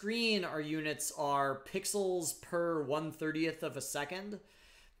on the screen, our units are pixels per 1/30th of a second.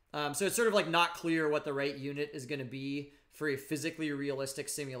 So it's sort of like not clear what the right unit is going to be for a physically realistic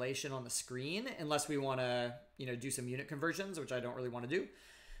simulation on the screen, unless we want to, do some unit conversions, which I don't really want to do.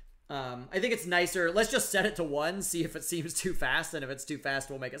 I think it's nicer. Let's just set it to 1, see if it seems too fast. And if it's too fast,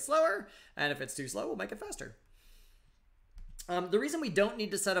 we'll make it slower. And if it's too slow, we'll make it faster. The reason we don't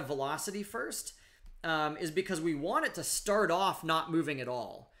need to set a velocity first is because we want it to start off not moving at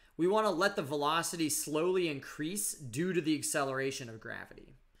all. We want to let the velocity slowly increase due to the acceleration of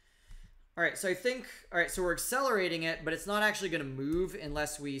gravity. All right, so so we're accelerating it, but it's not actually going to move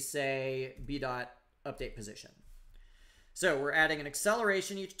unless we say b dot update position. So we're adding an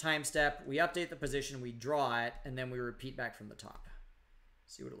acceleration each time step. We update the position, we draw it, and then we repeat back from the top.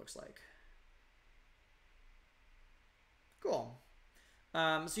 See what it looks like. Cool.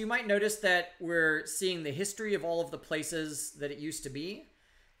 So you might notice that we're seeing the history of all of the places that it used to be.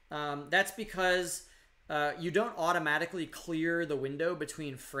 That's because you don't automatically clear the window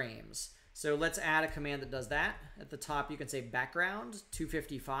between frames. So let's add a command that does that. At the top, you can say background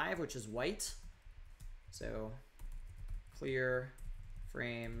 255, which is white. So clear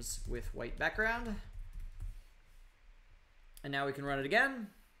frames with white background. And now we can run it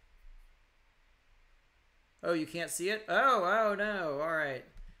again. Oh, you can't see it? Oh no. All right.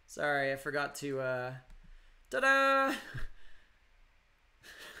 Sorry, I forgot to, ta-da!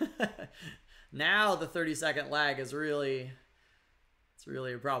 Now the 30-second lag is really, it's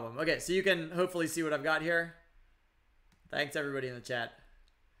really a problem. Okay, so you can hopefully see what I've got here. Thanks everybody in the chat.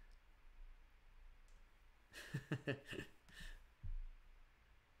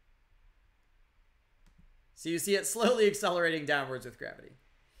 So you see it slowly accelerating downwards with gravity.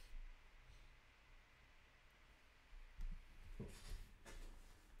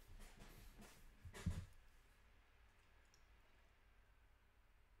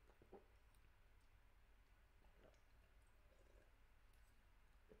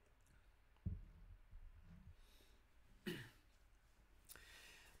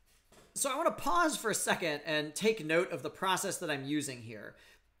 So I want to pause for a second and take note of the process that I'm using here.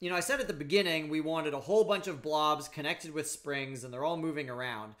 I said at the beginning we wanted a whole bunch of blobs connected with springs and they're all moving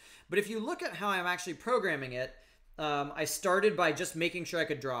around. But if you look at how I'm actually programming it, I started by just making sure I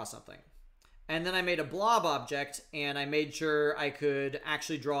could draw something. And then I made a blob object and I made sure I could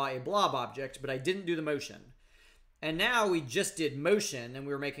actually draw a blob object, but I didn't do the motion. And now we just did motion and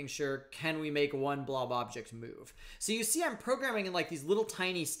we were making sure, can we make one blob object move? So you see I'm programming in like these little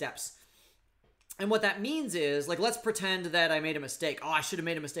tiny steps. And what that means is, like, let's pretend that I made a mistake. Oh, I should have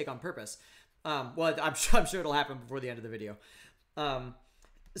made a mistake on purpose. Well, I'm sure it'll happen before the end of the video.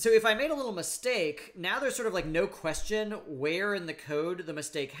 So if I made a little mistake, now there's sort of like no question where in the code the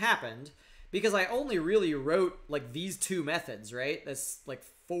mistake happened, because I only really wrote like these two methods, right? That's like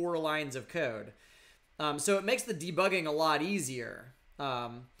 4 lines of code. So it makes the debugging a lot easier.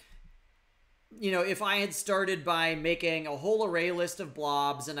 If I had started by making a whole array list of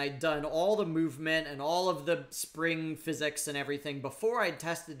blobs and I'd done all the movement and all of the spring physics and everything before I'd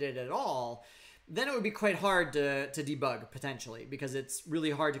tested it at all, then it would be quite hard to debug, potentially, because it's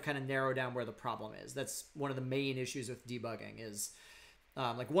really hard to kind of narrow down where the problem is. That's one of the main issues with debugging is,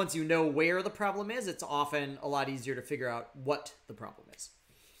 like, once you know where the problem is, it's often a lot easier to figure out what the problem is.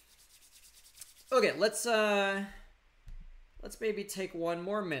 Okay, let's maybe take one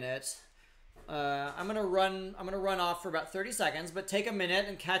more minute. I'm gonna run off for about 30 seconds, but take a minute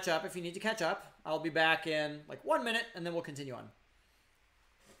and catch up if you need to catch up. I'll be back in like 1 minute and then we'll continue on.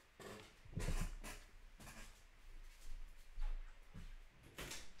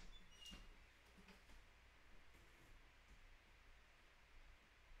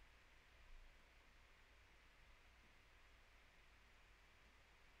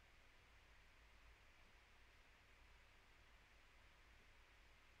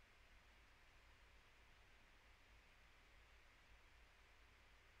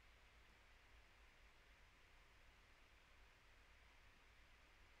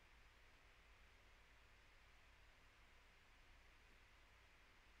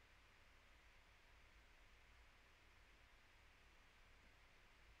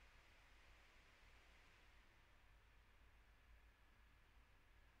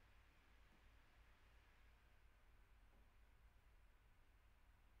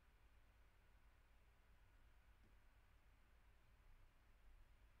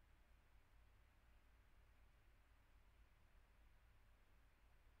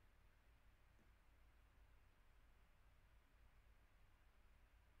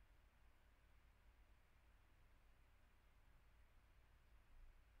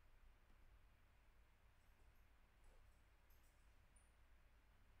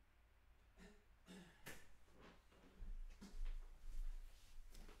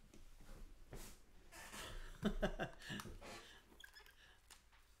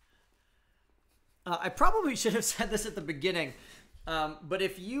 I probably should have said this at the beginning, but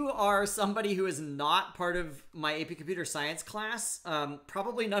if you are somebody who is not part of my AP Computer Science class,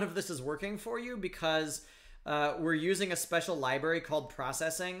 probably none of this is working for you because we're using a special library called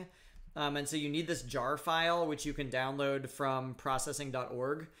processing. And so you need this jar file, which you can download from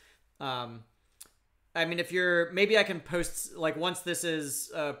processing.org. I mean, if you're, maybe I can post, like once this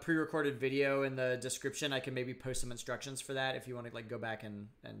is a pre-recorded video in the description, I can maybe post some instructions for that if you want to like go back and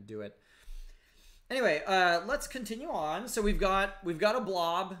do it. Anyway, let's continue on. So we've got a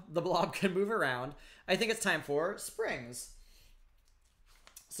blob. The blob can move around. I think it's time for springs.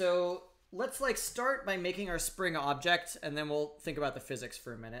 So let's like start by making our spring object, and then we'll think about the physics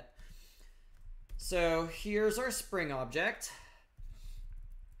for a minute. So here's our spring object.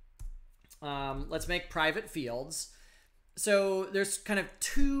 Let's make private fields. So there's kind of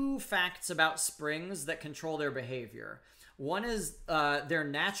two facts about springs that control their behavior. One is their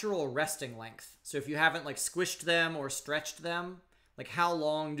natural resting length. So if you haven't like squished them or stretched them, like how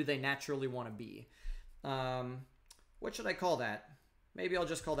long do they naturally want to be? What should I call that? Maybe I'll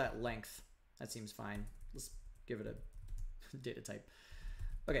just call that length. That seems fine. Let's give it a data type.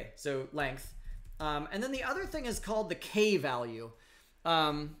 Okay, so length. And then the other thing is called the K value.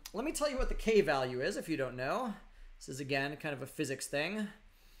 Let me tell you what the K value is if you don't know. This is again kind of a physics thing.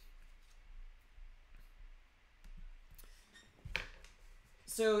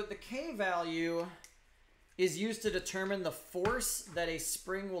 So the K value is used to determine the force that a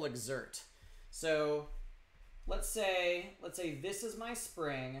spring will exert. So let's say this is my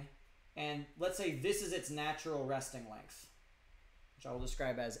spring, and let's say this is its natural resting length, which I will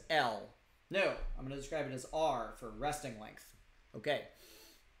describe as L. No, I'm going to describe it as R for resting length. Okay.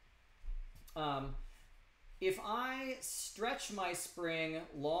 If I stretch my spring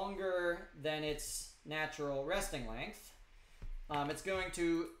longer than its natural resting length, it's going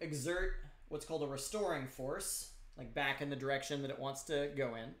to exert what's called a restoring force, like back in the direction that it wants to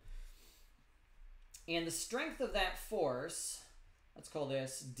go in. And the strength of that force, let's call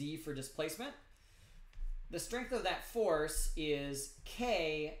this D for displacement. The strength of that force is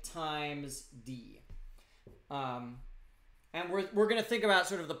K times D. And we're going to think about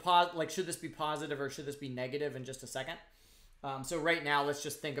sort of the like, should this be positive or should this be negative in just a second. So right now, let's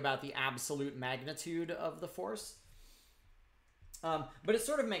just think about the absolute magnitude of the force. But it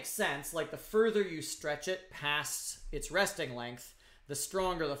sort of makes sense. Like the further you stretch it past its resting length, the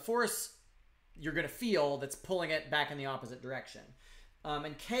stronger the force you're going to feel that's pulling it back in the opposite direction.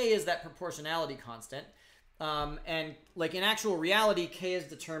 And K is that proportionality constant. And like in actual reality, K is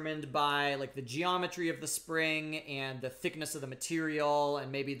determined by like the geometry of the spring and the thickness of the material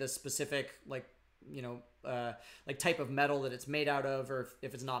and maybe the specific like, you know, like type of metal that it's made out of, or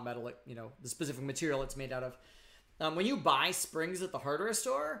if it's not metal, you know, the specific material it's made out of. When you buy springs at the hardware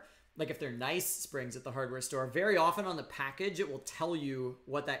store, like if they're nice springs at the hardware store, very often on the package, it will tell you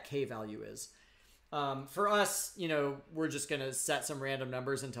what that K value is. For us, you know, we're just going to set some random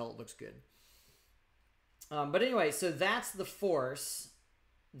numbers until it looks good. But anyway, so that's the force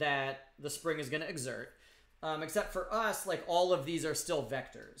that the spring is going to exert. Except for us, like all of these are still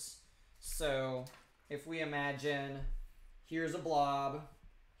vectors. So if we imagine here's a blob,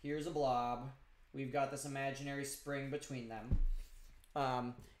 we've got this imaginary spring between them.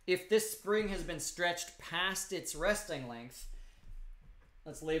 If this spring has been stretched past its resting length,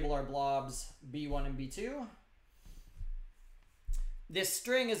 let's label our blobs B1 and B2. This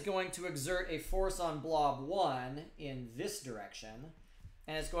string is going to exert a force on blob 1 in this direction,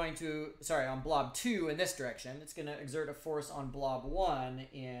 and it's going to, sorry, on blob 2 in this direction. It's going to exert a force on blob 1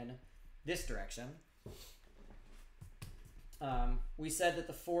 in this direction. We said that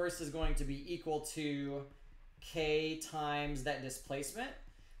the force is going to be equal to K times that displacement.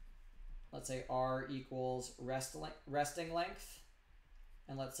 Let's say R equals resting length,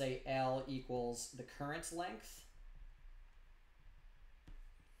 and let's say L equals the current length.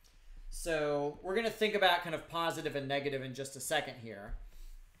 So we're going to think about kind of positive and negative in just a second here.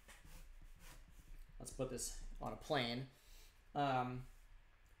 Let's put this on a plane.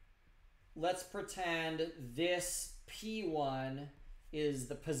 Let's pretend this P1 is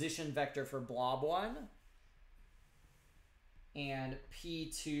the position vector for blob 1, and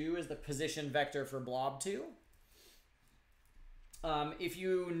P2 is the position vector for blob 2. If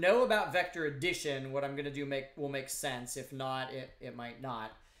you know about vector addition, what I'm going to do will make sense. If not, it might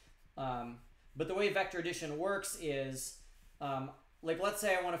not. But the way vector addition works is, like let's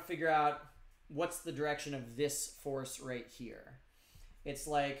say I want to figure out what's the direction of this force right here. It's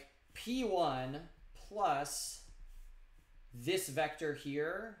like P1 plus this vector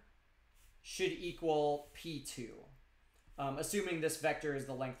here should equal P2, assuming this vector is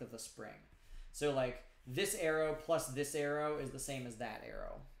the length of the spring. So like this arrow plus this arrow is the same as that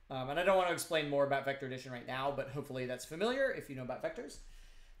arrow. And I don't want to explain more about vector addition right now, but hopefully that's familiar if you know about vectors.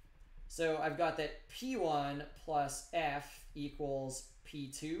 So I've got that P1 plus F equals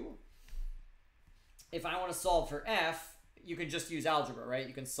P2. If I want to solve for F, you can just use algebra, right?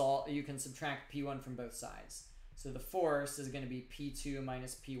 You can subtract P1 from both sides. So the force is going to be P2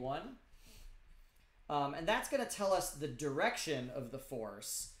 minus P1. And that's going to tell us the direction of the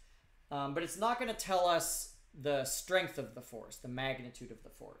force, but it's not going to tell us the strength of the force, the magnitude of the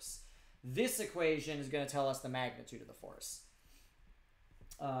force. This equation is going to tell us the magnitude of the force.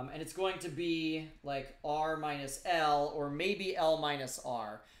 And it's going to be like R minus L, or maybe L minus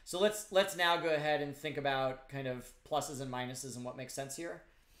R. So let's now go ahead and think about kind of pluses and minuses and what makes sense here.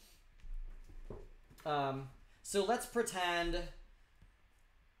 So let's pretend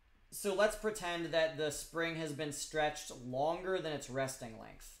that the spring has been stretched longer than its resting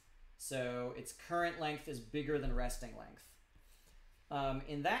length. So its current length is bigger than resting length.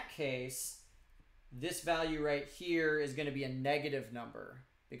 In that case, this value right here is going to be a negative number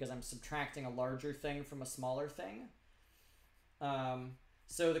because I'm subtracting a larger thing from a smaller thing.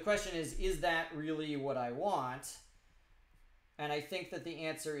 So the question is that really what I want? And I think that the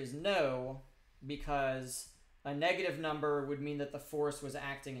answer is no, because a negative number would mean that the force was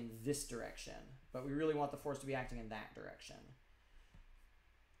acting in this direction, but we really want the force to be acting in that direction.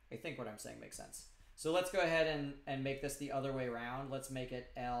 I think what I'm saying makes sense. So let's go ahead and make this the other way around. Let's make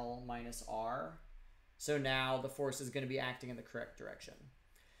it L minus R. So now the force is going to be acting in the correct direction.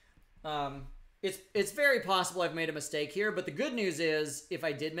 It's very possible I've made a mistake here, but the good news is if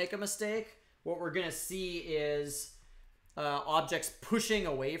I did make a mistake, what we're going to see is objects pushing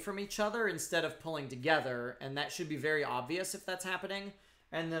away from each other instead of pulling together, and that should be very obvious if that's happening.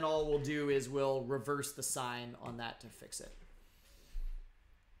 And then all we'll do is we'll reverse the sign on that to fix it.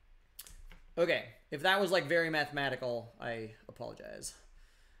 Okay, if that was like very mathematical, I apologize.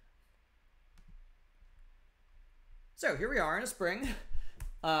 So here we are in a spring.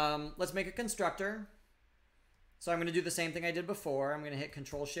 Let's make a constructor. So I'm going to do the same thing I did before. I'm going to hit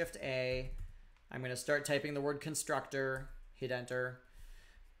Control-Shift-A. I'm going to start typing the word constructor, hit enter.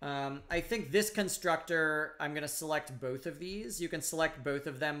 I think this constructor, I'm going to select both of these. You can select both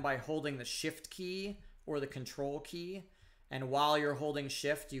of them by holding the Shift key or the Control key. And while you're holding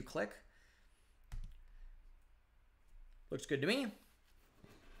Shift, you click. Looks good to me.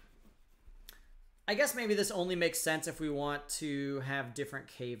 I guess maybe this only makes sense if we want to have different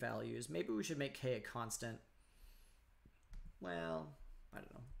k values. Maybe we should make k a constant. Well, I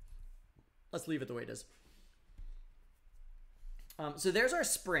don't know. Let's leave it the way it is. So there's our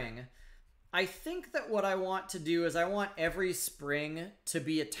spring. I think that what I want to do is I want every spring to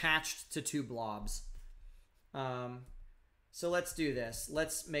be attached to two blobs. So let's do this.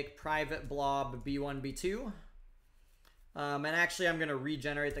 Let's make private blob b1, b2. And actually I'm going to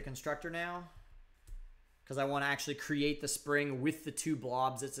regenerate the constructor now, because I want to actually create the spring with the two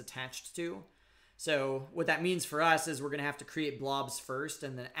blobs it's attached to. So what that means for us is we're going to have to create blobs first,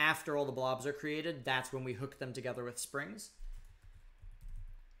 and then after all the blobs are created, that's when we hook them together with springs.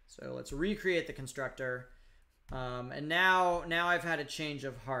 So let's recreate the constructor. And now I've had a change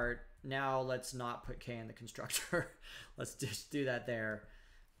of heart. Now let's not put k in the constructor. Let's just do that there.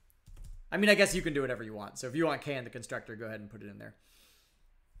 I mean, I guess you can do whatever you want. So if you want k in the constructor, go ahead and put it in there.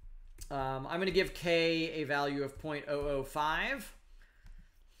 I'm going to give k a value of 0.005.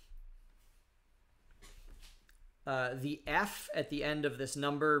 The f at the end of this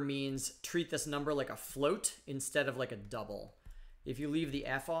number means treat this number like a float instead of like a double. If you leave the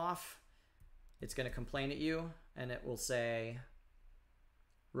f off, it's going to complain at you, and it will say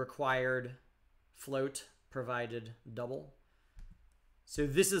required float provided double. So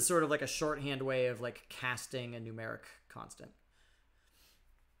this is sort of like a shorthand way of like casting a numeric constant.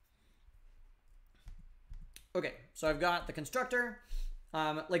 Okay, so I've got the constructor.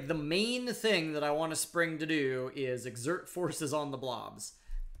 Like the main thing that I want a spring to do is exert forces on the blobs.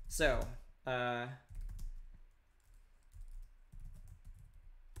 So, I'm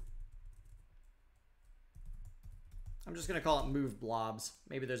just gonna call it move blobs.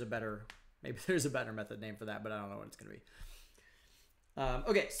 Maybe there's a better method name for that, but I don't know what it's gonna be.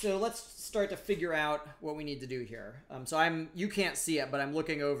 Okay, so let's start to figure out what we need to do here. So you can't see it, but I'm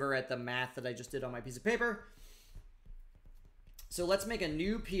looking over at the math that I just did on my piece of paper. So let's make a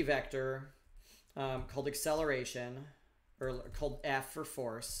new p vector called acceleration, or called f for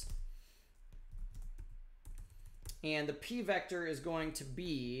force. And the p vector is going to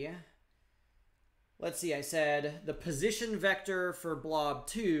be, let's see, I said the position vector for blob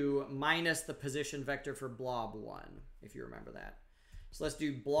 2 minus the position vector for blob 1, if you remember that. So let's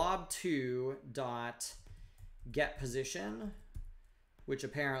do blob2 dot get position, which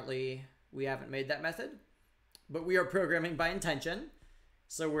apparently we haven't made that method, but we are programming by intention.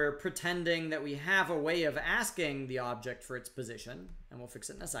 So we're pretending that we have a way of asking the object for its position, and we'll fix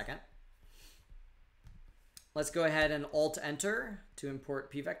it in a second. Let's go ahead and Alt-Enter to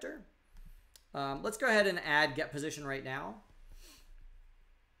import pvector. Let's go ahead and add get position right now.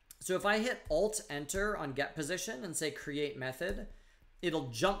 So if I hit Alt-Enter on get position and say create method, it'll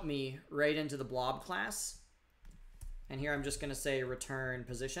jump me right into the blob class. And here I'm just going to say return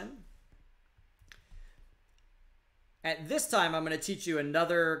position. At this time, I'm going to teach you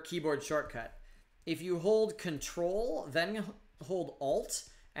another keyboard shortcut. If you hold Control, then hold Alt,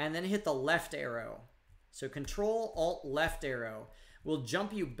 and then hit the left arrow. So Control, Alt, left arrow will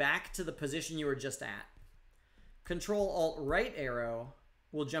jump you back to the position you were just at. Control, Alt, right arrow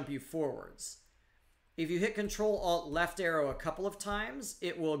will jump you forwards. If you hit Control, Alt, left arrow a couple of times,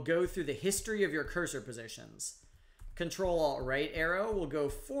 it will go through the history of your cursor positions. Control, Alt, right arrow will go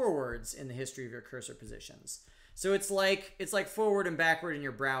forwards in the history of your cursor positions. So it's like forward and backward in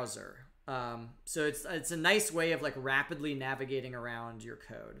your browser. So it's a nice way of like rapidly navigating around your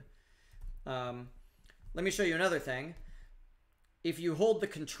code. Let me show you another thing. If you hold the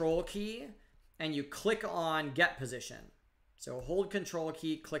Control key and you click on get position, so hold Control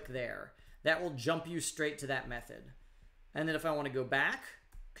key, click there, that will jump you straight to that method. And then if I want to go back,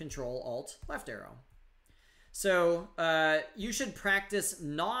 Control, Alt, left arrow. So you should practice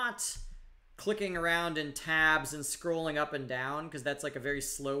not clicking around in tabs and scrolling up and down, because that's like a very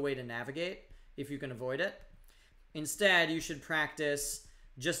slow way to navigate if you can avoid it. Instead, you should practice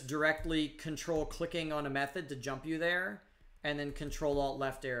just directly Control clicking on a method to jump you there, and then Control Alt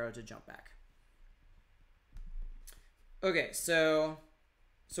left arrow to jump back. Okay, so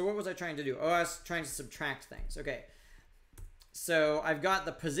what was I trying to do? Oh, I was trying to subtract things. Okay, so I've got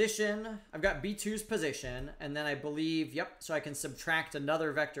the position, I've got B2's position, and then I believe, yep, so I can subtract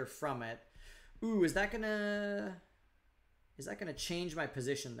another vector from it. Ooh, is that gonna change my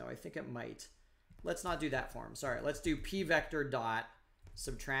position though? I think it might. Let's not do that for him. Sorry, let's do pvector dot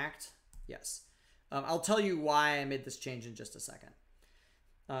subtract. Yes. I'll tell you why I made this change in just a second.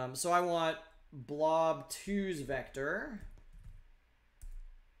 So I want blob2's vector,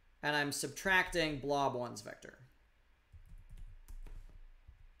 and I'm subtracting blob1's vector.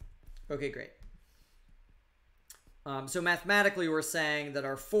 Okay, great. So mathematically, we're saying that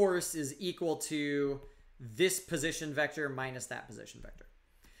our force is equal to this position vector minus that position vector.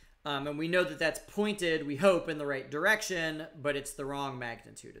 And we know that that's pointed, we hope, in the right direction, but it's the wrong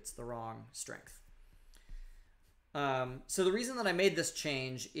magnitude. It's the wrong strength. So the reason that I made this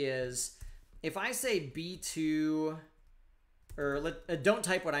change is if I say B2, or don't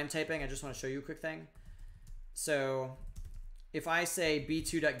type what I'm typing, I just want to show you a quick thing. So if I say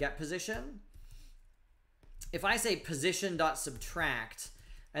B2.getPosition, if I say position.subtract,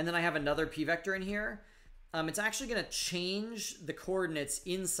 and then I have another p-vector in here, it's actually going to change the coordinates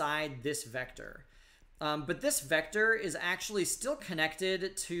inside this vector. But this vector is actually still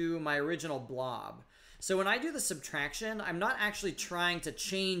connected to my original blob. So when I do the subtraction, I'm not actually trying to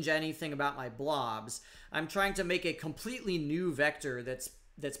change anything about my blobs. I'm trying to make a completely new vector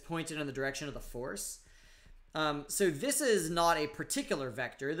that's pointed in the direction of the force. So this is not a particular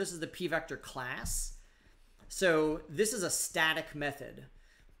vector. This is the p-vector class. So this is a static method.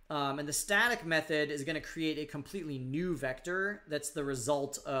 And the static method is going to create a completely new vector that's the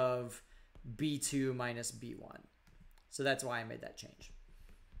result of B2 minus B1. So that's why I made that change.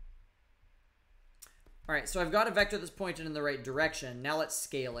 All right, so I've got a vector that's pointed in the right direction. Now let's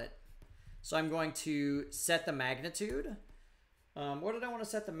scale it. So I'm going to set the magnitude. What did I want to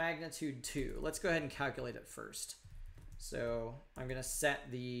set the magnitude to? Let's go ahead and calculate it first. So I'm going to set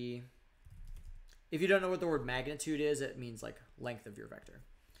the... If you don't know what the word magnitude is, it means like length of your vector.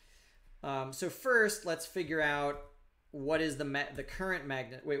 So first, let's figure out what is the current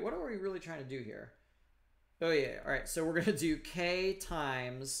magnet. Wait, what are we really trying to do here? Oh yeah, all right. So we're gonna do k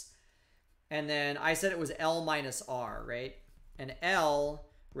times, and then I said it was L minus R, right? And L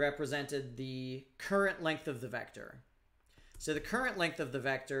represented the current length of the vector. So the current length of the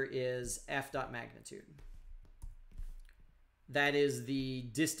vector is f dot magnitude. That is the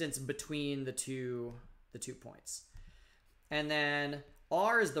distance between the two points. And then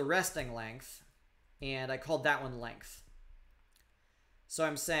R is the resting length, and I called that one length. So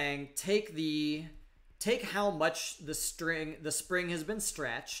I'm saying take how much the spring has been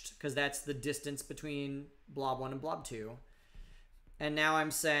stretched, because that's the distance between blob 1 and blob 2. And now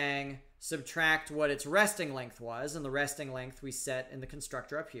I'm saying subtract what its resting length was, and the resting length we set in the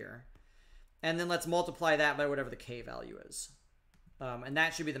constructor up here. And then let's multiply that by whatever the k value is. And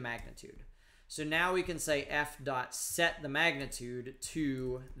that should be the magnitude. So now we can say f dot set the magnitude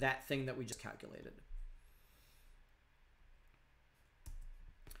to that thing that we just calculated.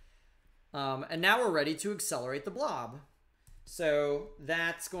 And now we're ready to accelerate the blob. So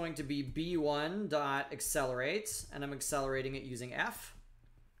that's going to be b1 dot accelerate, and I'm accelerating it using f.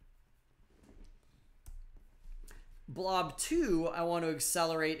 Blob 2, I want to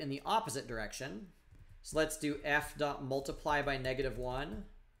accelerate in the opposite direction. So let's do f dot multiply by -1.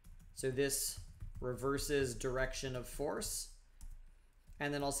 So this reverses direction of force.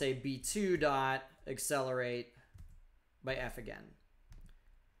 And then I'll say b2 dot accelerate by f again.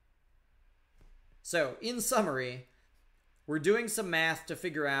 So in summary, we're doing some math to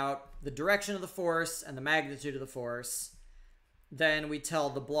figure out the direction of the force and the magnitude of the force. Then we tell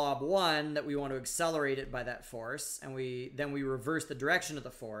the blob 1 that we want to accelerate it by that force, and then we reverse the direction of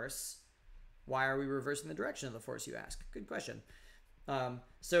the force. Why are we reversing the direction of the force, you ask? Good question.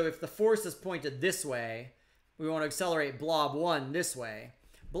 So if the force is pointed this way, we want to accelerate blob 1 this way.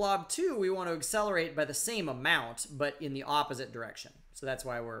 Blob 2, we want to accelerate by the same amount, but in the opposite direction. So that's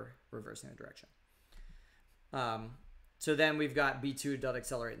why we're reversing the direction. So then we've got b2 dot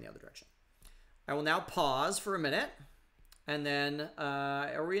accelerate in the other direction. I will now pause for a minute. And then,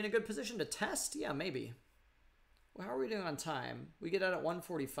 are we in a good position to test? Yeah, maybe. Well, how are we doing on time? We get out at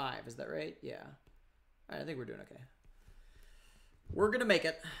 1:45, is that right? Yeah. All right, I think we're doing okay. We're going to make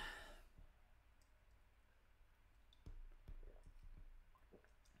it.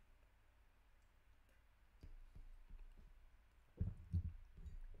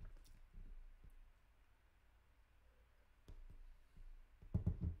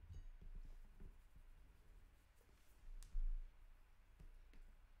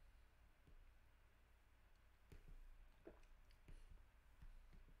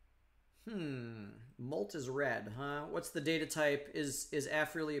 Molt is red, huh? What's the data type? Is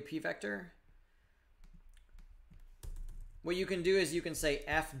f really a p-vector? What you can do is you can say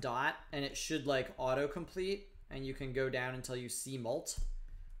f dot, and it should like autocomplete, and you can go down until you see molt.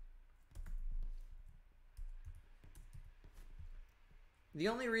 The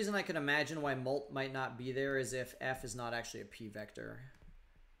only reason I can imagine why molt might not be there is if f is not actually a p-vector.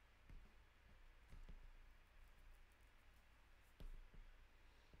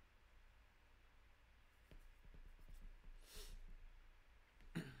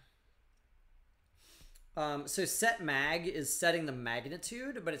 So set mag is setting the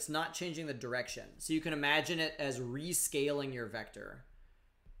magnitude, but it's not changing the direction. So you can imagine it as rescaling your vector.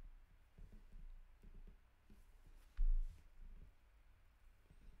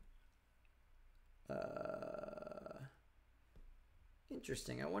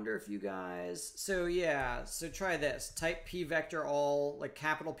 Interesting. I wonder if you guys... So yeah, so try this. Type p vector all, like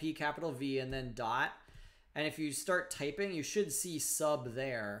capital P, capital V, and then dot. And if you start typing, you should see sub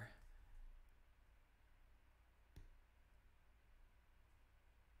there.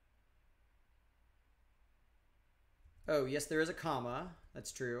 Oh, yes, there is a comma.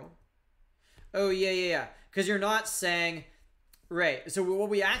 That's true. Oh, yeah. Because you're not saying... Right. So what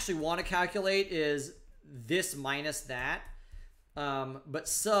we actually want to calculate is this minus that. But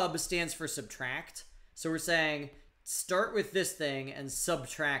sub stands for subtract. So we're saying start with this thing and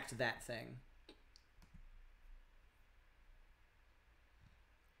subtract that thing.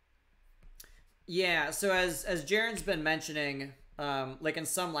 Yeah, so as Jaren's been mentioning, like in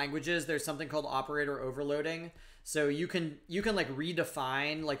some languages, there's something called operator overloading. So you can like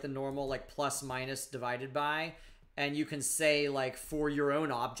redefine like the normal like plus minus divided by, and you can say like for your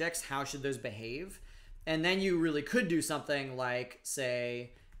own objects, how should those behave? And then you really could do something like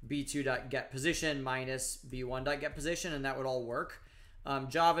say b2.getPosition minus b1.getPosition, and that would all work.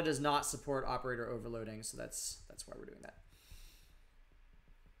 Java does not support operator overloading, so that's why we're doing that.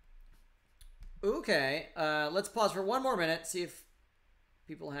 Okay, let's pause for one more minute, see if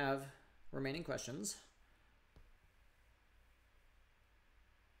people have remaining questions.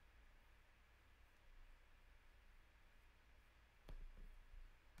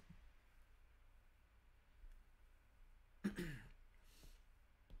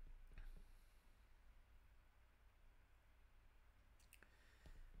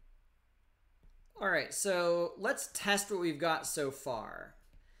 All right, so let's test what we've got so far.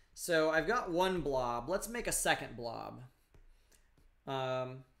 So I've got one blob. Let's make a second blob.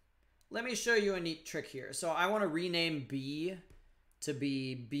 Let me show you a neat trick here. So I want to rename B to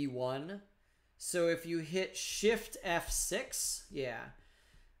be B1. So if you hit Shift F6, yeah.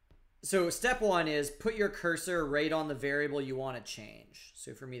 So step one is put your cursor right on the variable you want to change.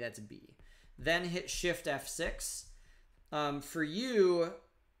 So for me, that's B. Then hit Shift F6. For you,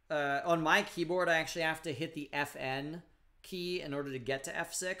 on my keyboard, I actually have to hit the FN key in order to get to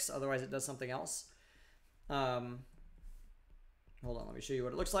F6. Otherwise, it does something else. Hold on, let me show you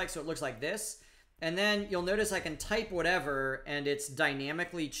what it looks like. So it looks like this. And then you'll notice I can type whatever, and it's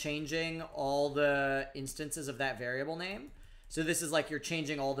dynamically changing all the instances of that variable name. So this is like you're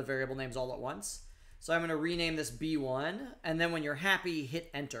changing all the variable names all at once. So I'm going to rename this B1, and then when you're happy, hit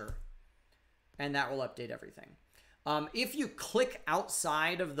enter. And that will update everything. If you click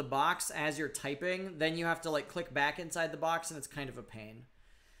outside of the box as you're typing, then you have to like click back inside the box, and it's kind of a pain.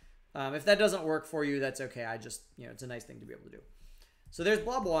 If that doesn't work for you, that's okay. I just, it's a nice thing to be able to do. So there's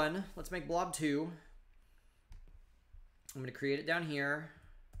blob 1. Let's make blob 2. I'm going to create it down here.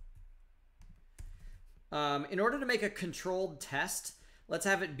 In order to make a controlled test, let's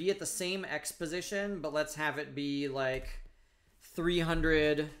have it be at the same X position, but let's have it be like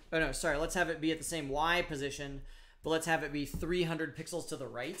 300. Oh, no, sorry. Let's have it be at the same Y position, but let's have it be 300 pixels to the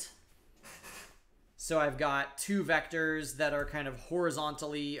right. So I've got two vectors that are kind of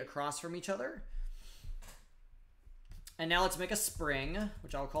horizontally across from each other. And now let's make a spring,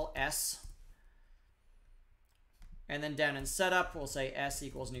 which I'll call S. And then down in setup, we'll say S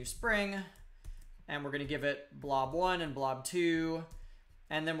equals new spring. And we're going to give it blob 1 and blob 2.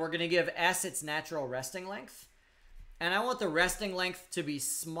 And then we're going to give S its natural resting length. And I want the resting length to be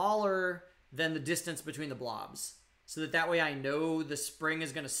smaller than the distance between the blobs. So that way I know the spring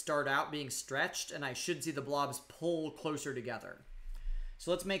is going to start out being stretched, and I should see the blobs pull closer together. So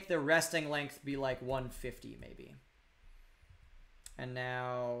let's make the resting length be like 150 maybe. And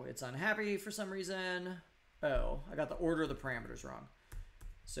now it's unhappy for some reason. Oh, I got the order of the parameters wrong.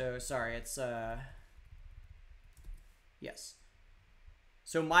 So sorry, it's yes.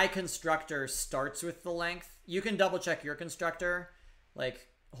 So my constructor starts with the length. You can double check your constructor, like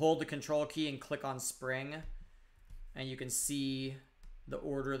hold the control key and click on spring, and you can see the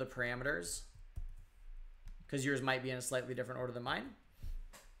order of the parameters, because yours might be in a slightly different order than mine.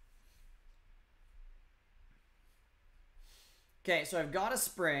 Okay, so I've got a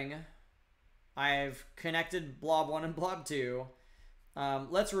spring. I've connected blob 1 and blob 2.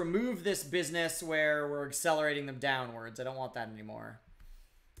 Let's remove this business where we're accelerating them downwards. I don't want that anymore.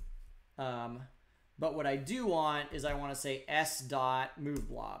 But what I do want is I want to say s dot move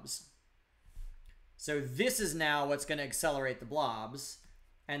blobs. So this is now what's going to accelerate the blobs.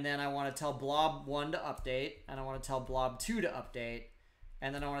 And then I want to tell blob 1 to update, and I want to tell blob 2 to update,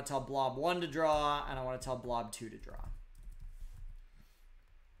 and then I want to tell blob 1 to draw, and I want to tell blob 2 to draw.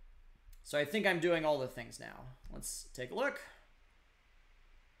 So I think I'm doing all the things now. Let's take a look.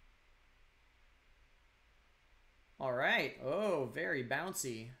 All right. Oh, very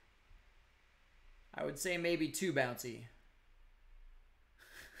bouncy. I would say maybe too bouncy.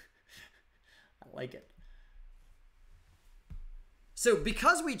 I like it. So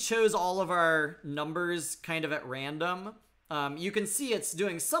because we chose all of our numbers kind of at random, you can see it's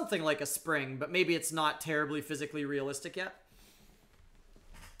doing something like a spring, but maybe it's not terribly physically realistic yet.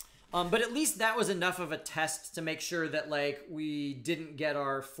 But at least that was enough of a test to make sure that like we didn't get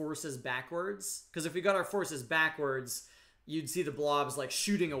our forces backwards. Because if we got our forces backwards, you'd see the blobs like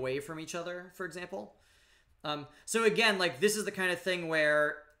shooting away from each other, for example. So again, like this is the kind of thing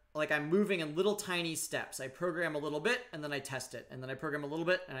where like I'm moving in little tiny steps. I program a little bit and then I test it. And then I program a little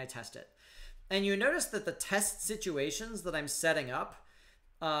bit and I test it. And you notice that the test situations that I'm setting up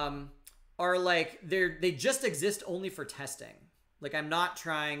are like, they just exist only for testing. Like I'm not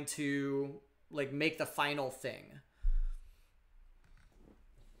trying to like make the final thing.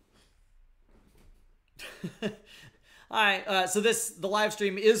 Hi, so the live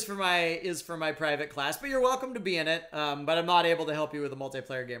stream is for my private class, but you're welcome to be in it. But I'm not able to help you with a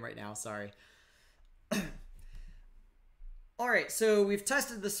multiplayer game right now. Sorry. All right, so we've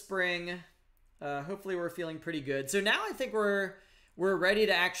tested the spring. Hopefully we're feeling pretty good. So now I think we're ready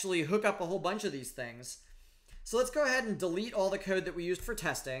to actually hook up a whole bunch of these things. So let's go ahead and delete all the code that we used for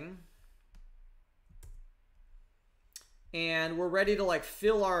testing. And we're ready to like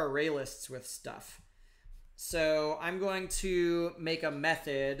fill our array lists with stuff. So I'm going to make a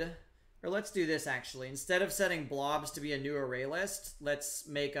method, or let's do this actually. Instead of setting blobs to be a new array list, let's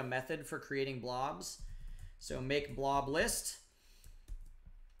make a method for creating blobs. So make blob list.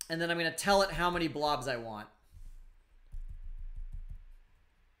 And then I'm going to tell it how many blobs I want.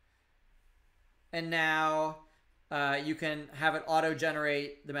 And now you can have it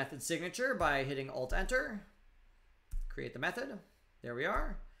auto-generate the method signature by hitting Alt-Enter. Create the method. There we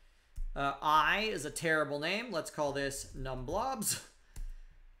are. I is a terrible name. Let's call this numblobs.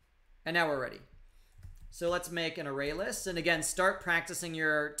 And now we're ready. So let's make an array list. And again, start practicing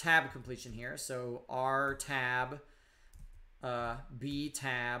your tab completion here. So R tab, B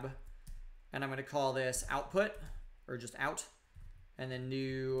tab, and I'm going to call this output. or just out, and then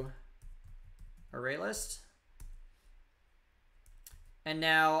new array list. And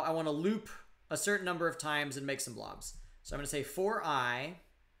now I want to loop a certain number of times and make some blobs. So I'm going to say for I,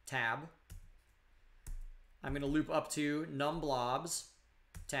 tab. I'm going to loop up to num blobs,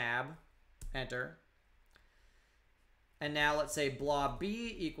 tab, enter. And now let's say blob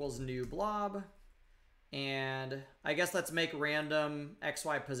b equals new blob. And I guess let's make random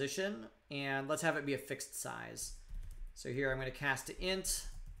xy position, and let's have it be a fixed size. So here I'm going to cast to int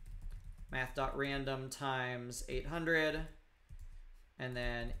math.random times 800, and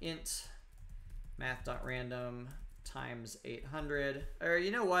then int math.random times 800. Or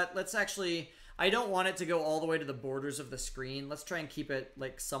you know what? Let's actually, I don't want it to go all the way to the borders of the screen. Let's try and keep it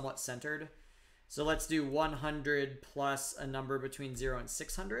like somewhat centered. So let's do 100 plus a number between 0 and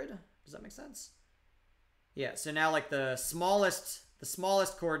 600. Does that make sense? Yeah, so now like the smallest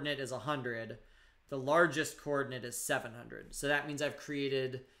coordinate is 100. The largest coordinate is 700. So that means I've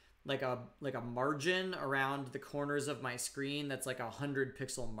created like a margin around the corners of my screen that's like 100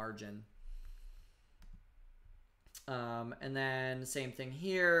 pixel margin. And then same thing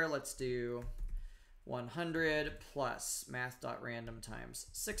here. Let's do 100 plus math.random times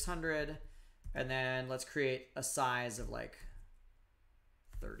 600. And then let's create a size of like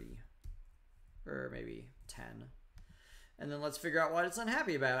 30 or maybe 10. And then let's figure out what it's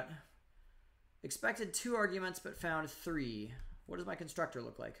unhappy about. Expected 2 arguments but found 3. What does my constructor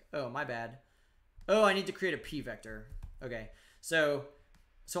look like? Oh, my bad. Oh, I need to create a p vector. Okay, so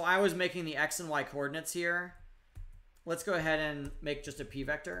I was making the x and y coordinates here. Let's go ahead and make just a p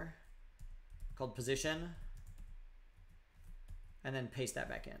vector called position, and then paste that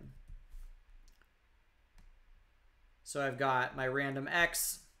back in. So I've got my random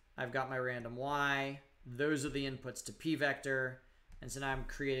x, I've got my random y. Those are the inputs to p vector. And so now I'm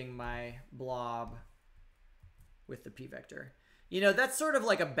creating my blob with the p vector. You know, that's sort of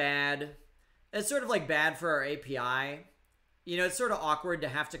like it's sort of like bad for our API. You know, it's sort of awkward to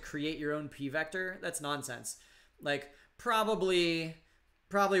have to create your own p vector. That's nonsense. Like probably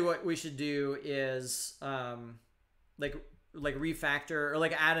what we should do is like refactor or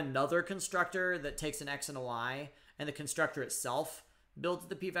like add another constructor that takes an x and a y, and the constructor itself builds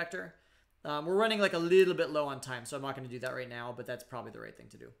the p vector. We're running like a little bit low on time, so I'm not going to do that right now, but that's probably the right thing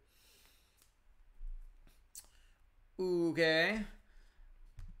to do. Okay.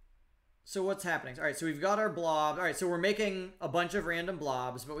 So what's happening? All right, so we've got our blob. All right, so we're making a bunch of random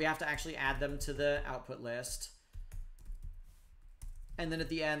blobs, but we have to actually add them to the output list. And then at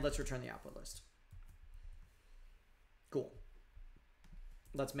the end, let's return the output list. Cool.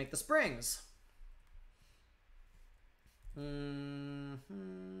 Let's make the springs.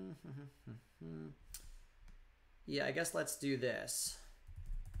 Yeah, I guess let's do this.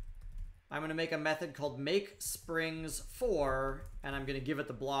 I'm going to make a method called make springs for, and I'm going to give it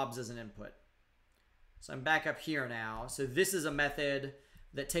the blobs as an input. So I'm back up here now. So this is a method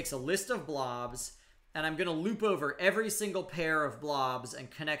that takes a list of blobs, and I'm going to loop over every single pair of blobs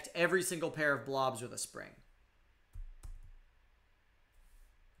and connect every single pair of blobs with a spring.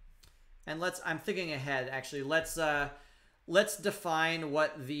 And I'm thinking ahead, actually. Let's define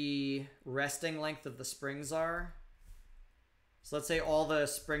what the resting length of the springs are. So let's say all the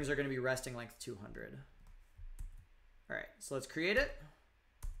springs are going to be resting length 200. All right, so let's create it.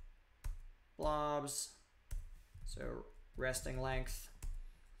 Blobs. So resting length.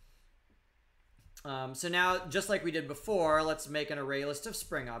 So now, just like we did before, let's make an array list of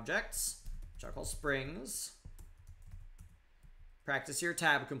spring objects, which I'll call springs. Practice your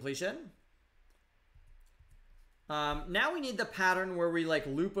tab completion. Now we need the pattern where we like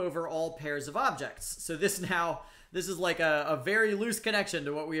loop over all pairs of objects. So this is like a very loose connection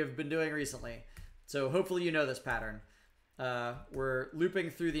to what we have been doing recently. So hopefully you know this pattern. We're looping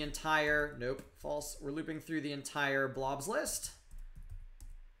through the entire, nope, false. We're looping through the entire blobs list.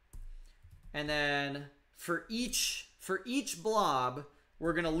 And then for each blob,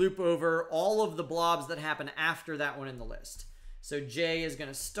 we're going to loop over all of the blobs that happen after that one in the list. So J is going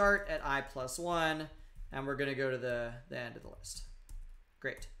to start at I plus 1. And we're going to go to the end of the list.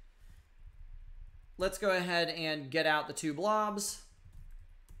 Great. Let's go ahead and get out the 2 blobs.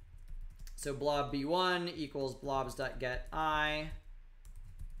 So blob b1 equals blobs.getI.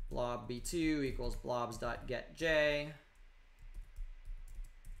 Blob b2 equals blobs.getJ.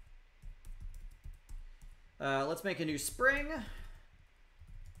 Let's make a new spring.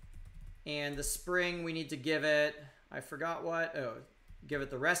 And the spring, we need to give it, I forgot what. Oh, give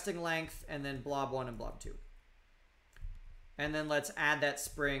it the resting length, and then blob 1 and blob 2. And then let's add that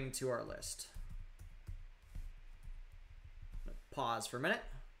spring to our list. Pause for a minute.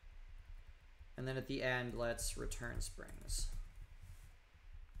 And then at the end, let's return springs.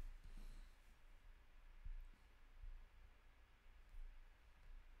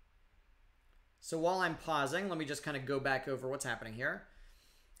 So while I'm pausing, let me just kind of go back over what's happening here.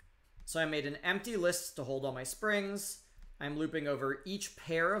 So I made an empty list to hold all my springs. I'm looping over each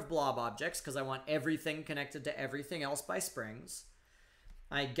pair of blob objects because I want everything connected to everything else by springs.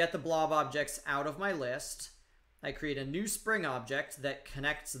 I get the blob objects out of my list. I create a new spring object that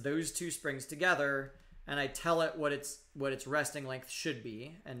connects those two springs together, and I tell it what its resting length should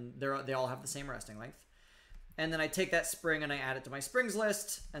be, and they all have the same resting length. And then I take that spring and I add it to my springs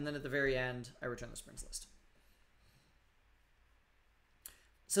list, and then at the very end, I return the springs list.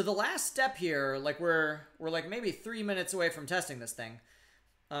 So the last step here, like we're like maybe 3 minutes away from testing this thing.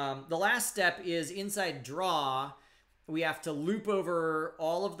 The last step is inside draw. We have to loop over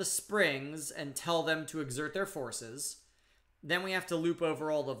all of the springs and tell them to exert their forces. Then we have to loop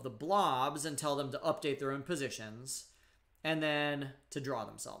over all of the blobs and tell them to update their own positions, and then to draw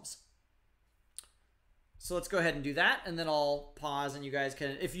themselves. So let's go ahead and do that, and then I'll pause and you guys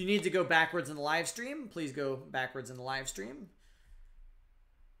can, if you need to go backwards in the live stream, please go backwards in the live stream.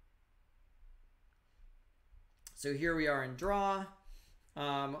 So here we are in draw.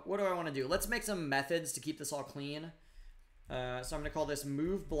 What do I want to do? Let's make some methods to keep this all clean. So I'm going to call this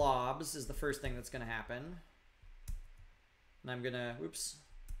move blobs is the first thing that's going to happen. And I'm going to, oops.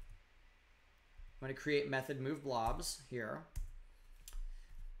 I'm going to create method move blobs here.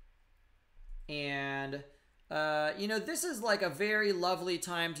 And, you know, this is like a very lovely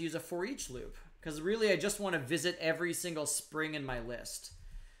time to use a for each loop, because really I just want to visit every single spring in my list.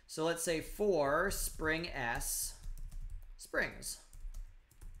 So let's say for spring S springs.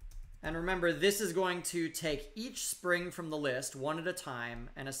 And remember, this is going to take each spring from the list one at a time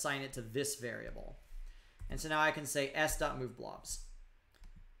and assign it to this variable. And so now I can say s.moveBlobs.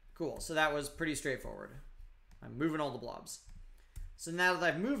 Cool, so that was pretty straightforward. I'm moving all the blobs. So now that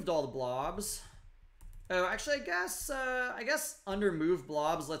I've moved all the blobs, oh, actually, I guess under move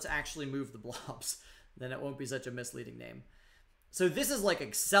blobs, let's actually move the blobs. Then it won't be such a misleading name. So this is like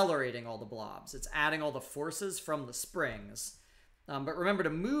accelerating all the blobs. It's adding all the forces from the springs. But remember, to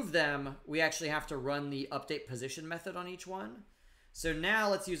move them, we actually have to run the update position method on each one. So now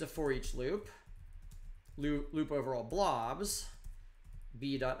let's use a for each loop. Loop over all blobs,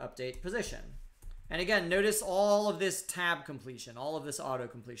 b.update position. And again, notice all of this tab completion, all of this auto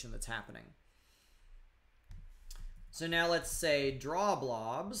completion that's happening. So now let's say draw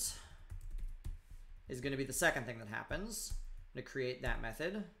blobs is going to be the second thing that happens. I'm going to create that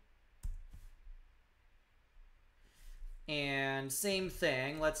method. And same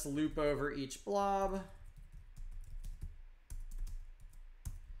thing, let's loop over each blob.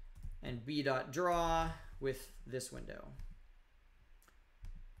 And b.draw with this window.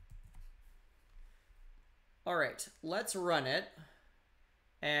 All right, let's run it.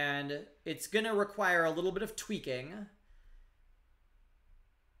 And it's going to require a little bit of tweaking.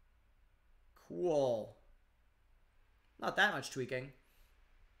 Cool. Not that much tweaking.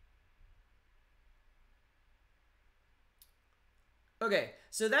 Okay,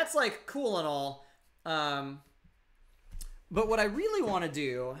 so that's like cool and all. But what I really want to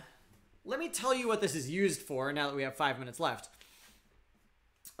do, let me tell you what this is used for now that we have 5 minutes left.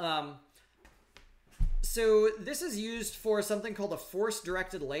 So this is used for something called a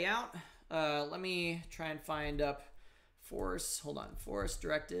force-directed layout. Let me try and find up force. Hold on,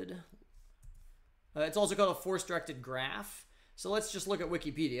 force-directed. It's also called a force-directed graph. So let's just look at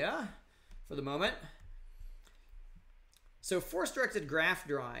Wikipedia for the moment. So force-directed graph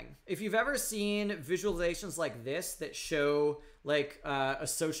drawing. If you've ever seen visualizations like this that show like a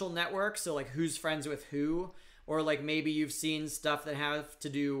social network, so like who's friends with who, or like maybe you've seen stuff that have to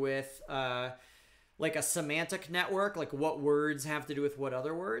do with like a semantic network, like what words have to do with what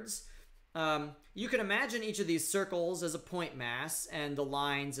other words. You can imagine each of these circles as a point mass and the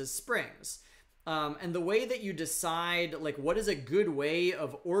lines as springs. And the way that you decide like what is a good way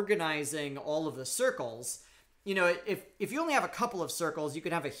of organizing all of the circles, you know, if you only have a couple of circles, you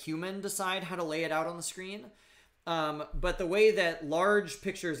could have a human decide how to lay it out on the screen. But the way that large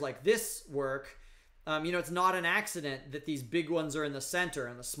pictures like this work, you know, it's not an accident that these big ones are in the center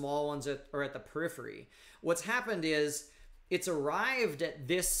and the small ones are at the periphery. What's happened is it's arrived at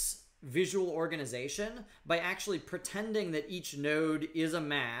this visual organization by actually pretending that each node is a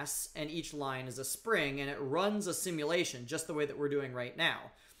mass and each line is a spring, and it runs a simulation just the way that we're doing right now.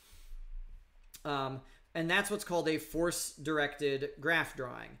 And that's what's called a force-directed graph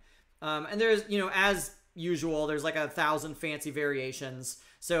drawing. And there's, you know, as usual, there's like 1,000 fancy variations.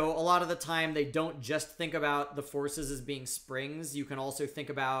 So a lot of the time they don't just think about the forces as being springs. You can also think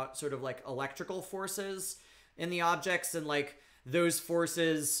about sort of like electrical forces in the objects, and like those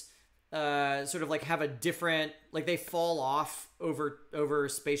forces sort of like have a different, like they fall off over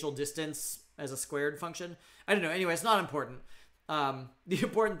spatial distance as a squared function. I don't know. Anyway, it's not important. The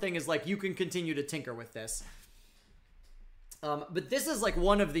important thing is like you can continue to tinker with this. But this is like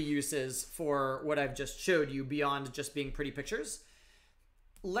one of the uses for what I've just showed you beyond just being pretty pictures.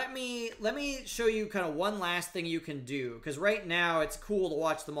 Let me show you kind of one last thing you can do, because right now it's cool to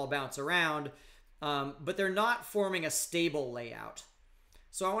watch them all bounce around, but they're not forming a stable layout.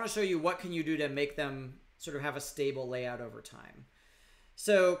 So I want to show you what can you do to make them sort of have a stable layout over time.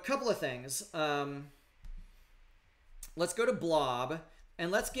 So a couple of things. Let's go to blob,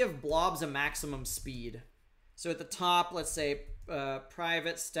 and let's give blobs a maximum speed. So at the top, let's say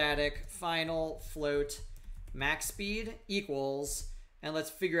private static final float max speed equals, and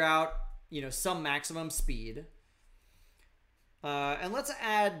let's figure out, you know, some maximum speed. And let's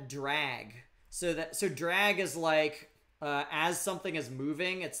add drag. So drag is like as something is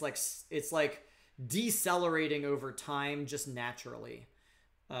moving, it's like decelerating over time just naturally.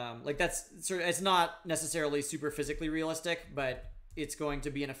 Like that's sort of, it's not necessarily super physically realistic, but it's going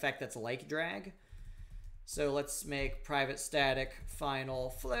to be an effect that's like drag. So let's make private static final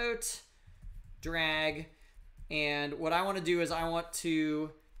float drag. And what I want to do is I want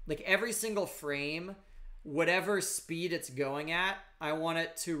to, like every single frame, whatever speed it's going at, I want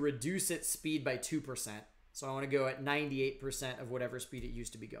it to reduce its speed by 2%. So I want to go at 98% of whatever speed it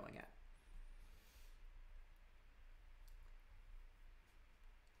used to be going at.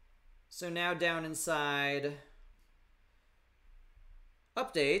 So now down inside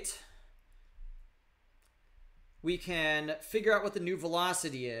update, we can figure out what the new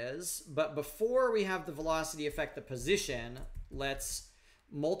velocity is, but before we have the velocity affect the position, let's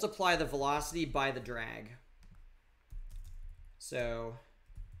multiply the velocity by the drag. So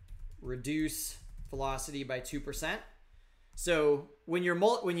reduce velocity by 2%. So when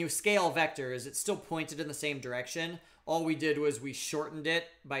you scale vectors, it's still pointed in the same direction. All we did was we shortened it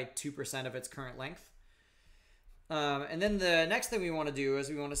by 2% of its current length. And then the next thing we want to do is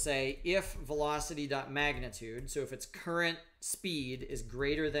we want to say if velocity.magnitude, so if its current speed is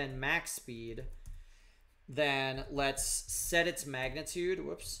greater than max speed, then let's set its magnitude,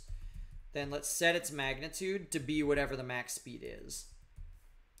 then let's set its magnitude to be whatever the max speed is.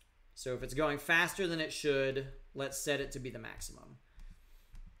 So if it's going faster than it should, let's set it to be the maximum.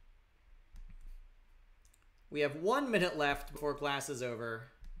 We have 1 minute left before class is over.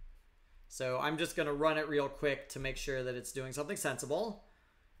 So I'm just going to run it real quick to make sure that it's doing something sensible.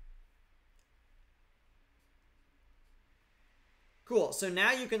 Cool. So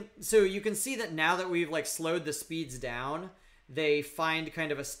now you can see that now that we've like slowed the speeds down, they find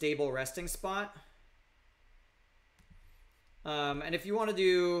kind of a stable resting spot. And if you want to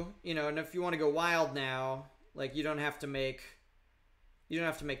do, you know, and if you want to go wild now, like you don't have to make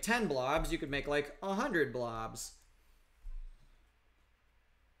 10 blobs, you could make like 100 blobs.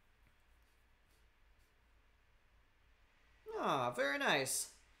 Ah, very nice.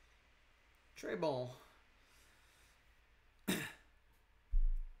 Très bon.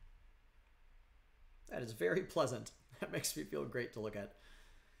 That is very pleasant. That makes me feel great to look at.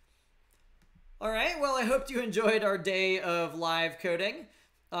 All right, well, I hope you enjoyed our day of live coding.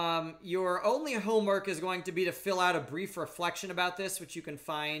 Your only homework is going to be to fill out a brief reflection about this, which you can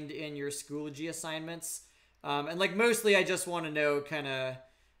find in your Schoology assignments. And like mostly I just want to know kind of,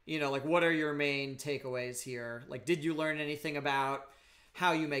 you know, like what are your main takeaways here? Like, did you learn anything about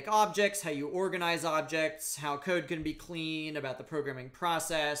how you make objects, how you organize objects, how code can be clean, about the programming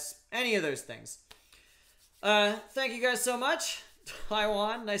process, any of those things. Thank you guys so much. Hi,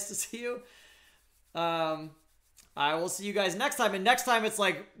 Juan. Nice to see you. I will see you guys next time. And next time it's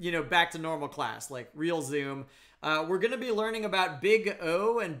like, you know, back to normal class, like real Zoom. We're going to be learning about big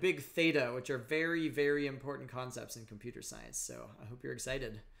O and big theta, which are very, very important concepts in computer science. So I hope you're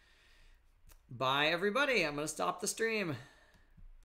excited. Bye, everybody. I'm going to stop the stream.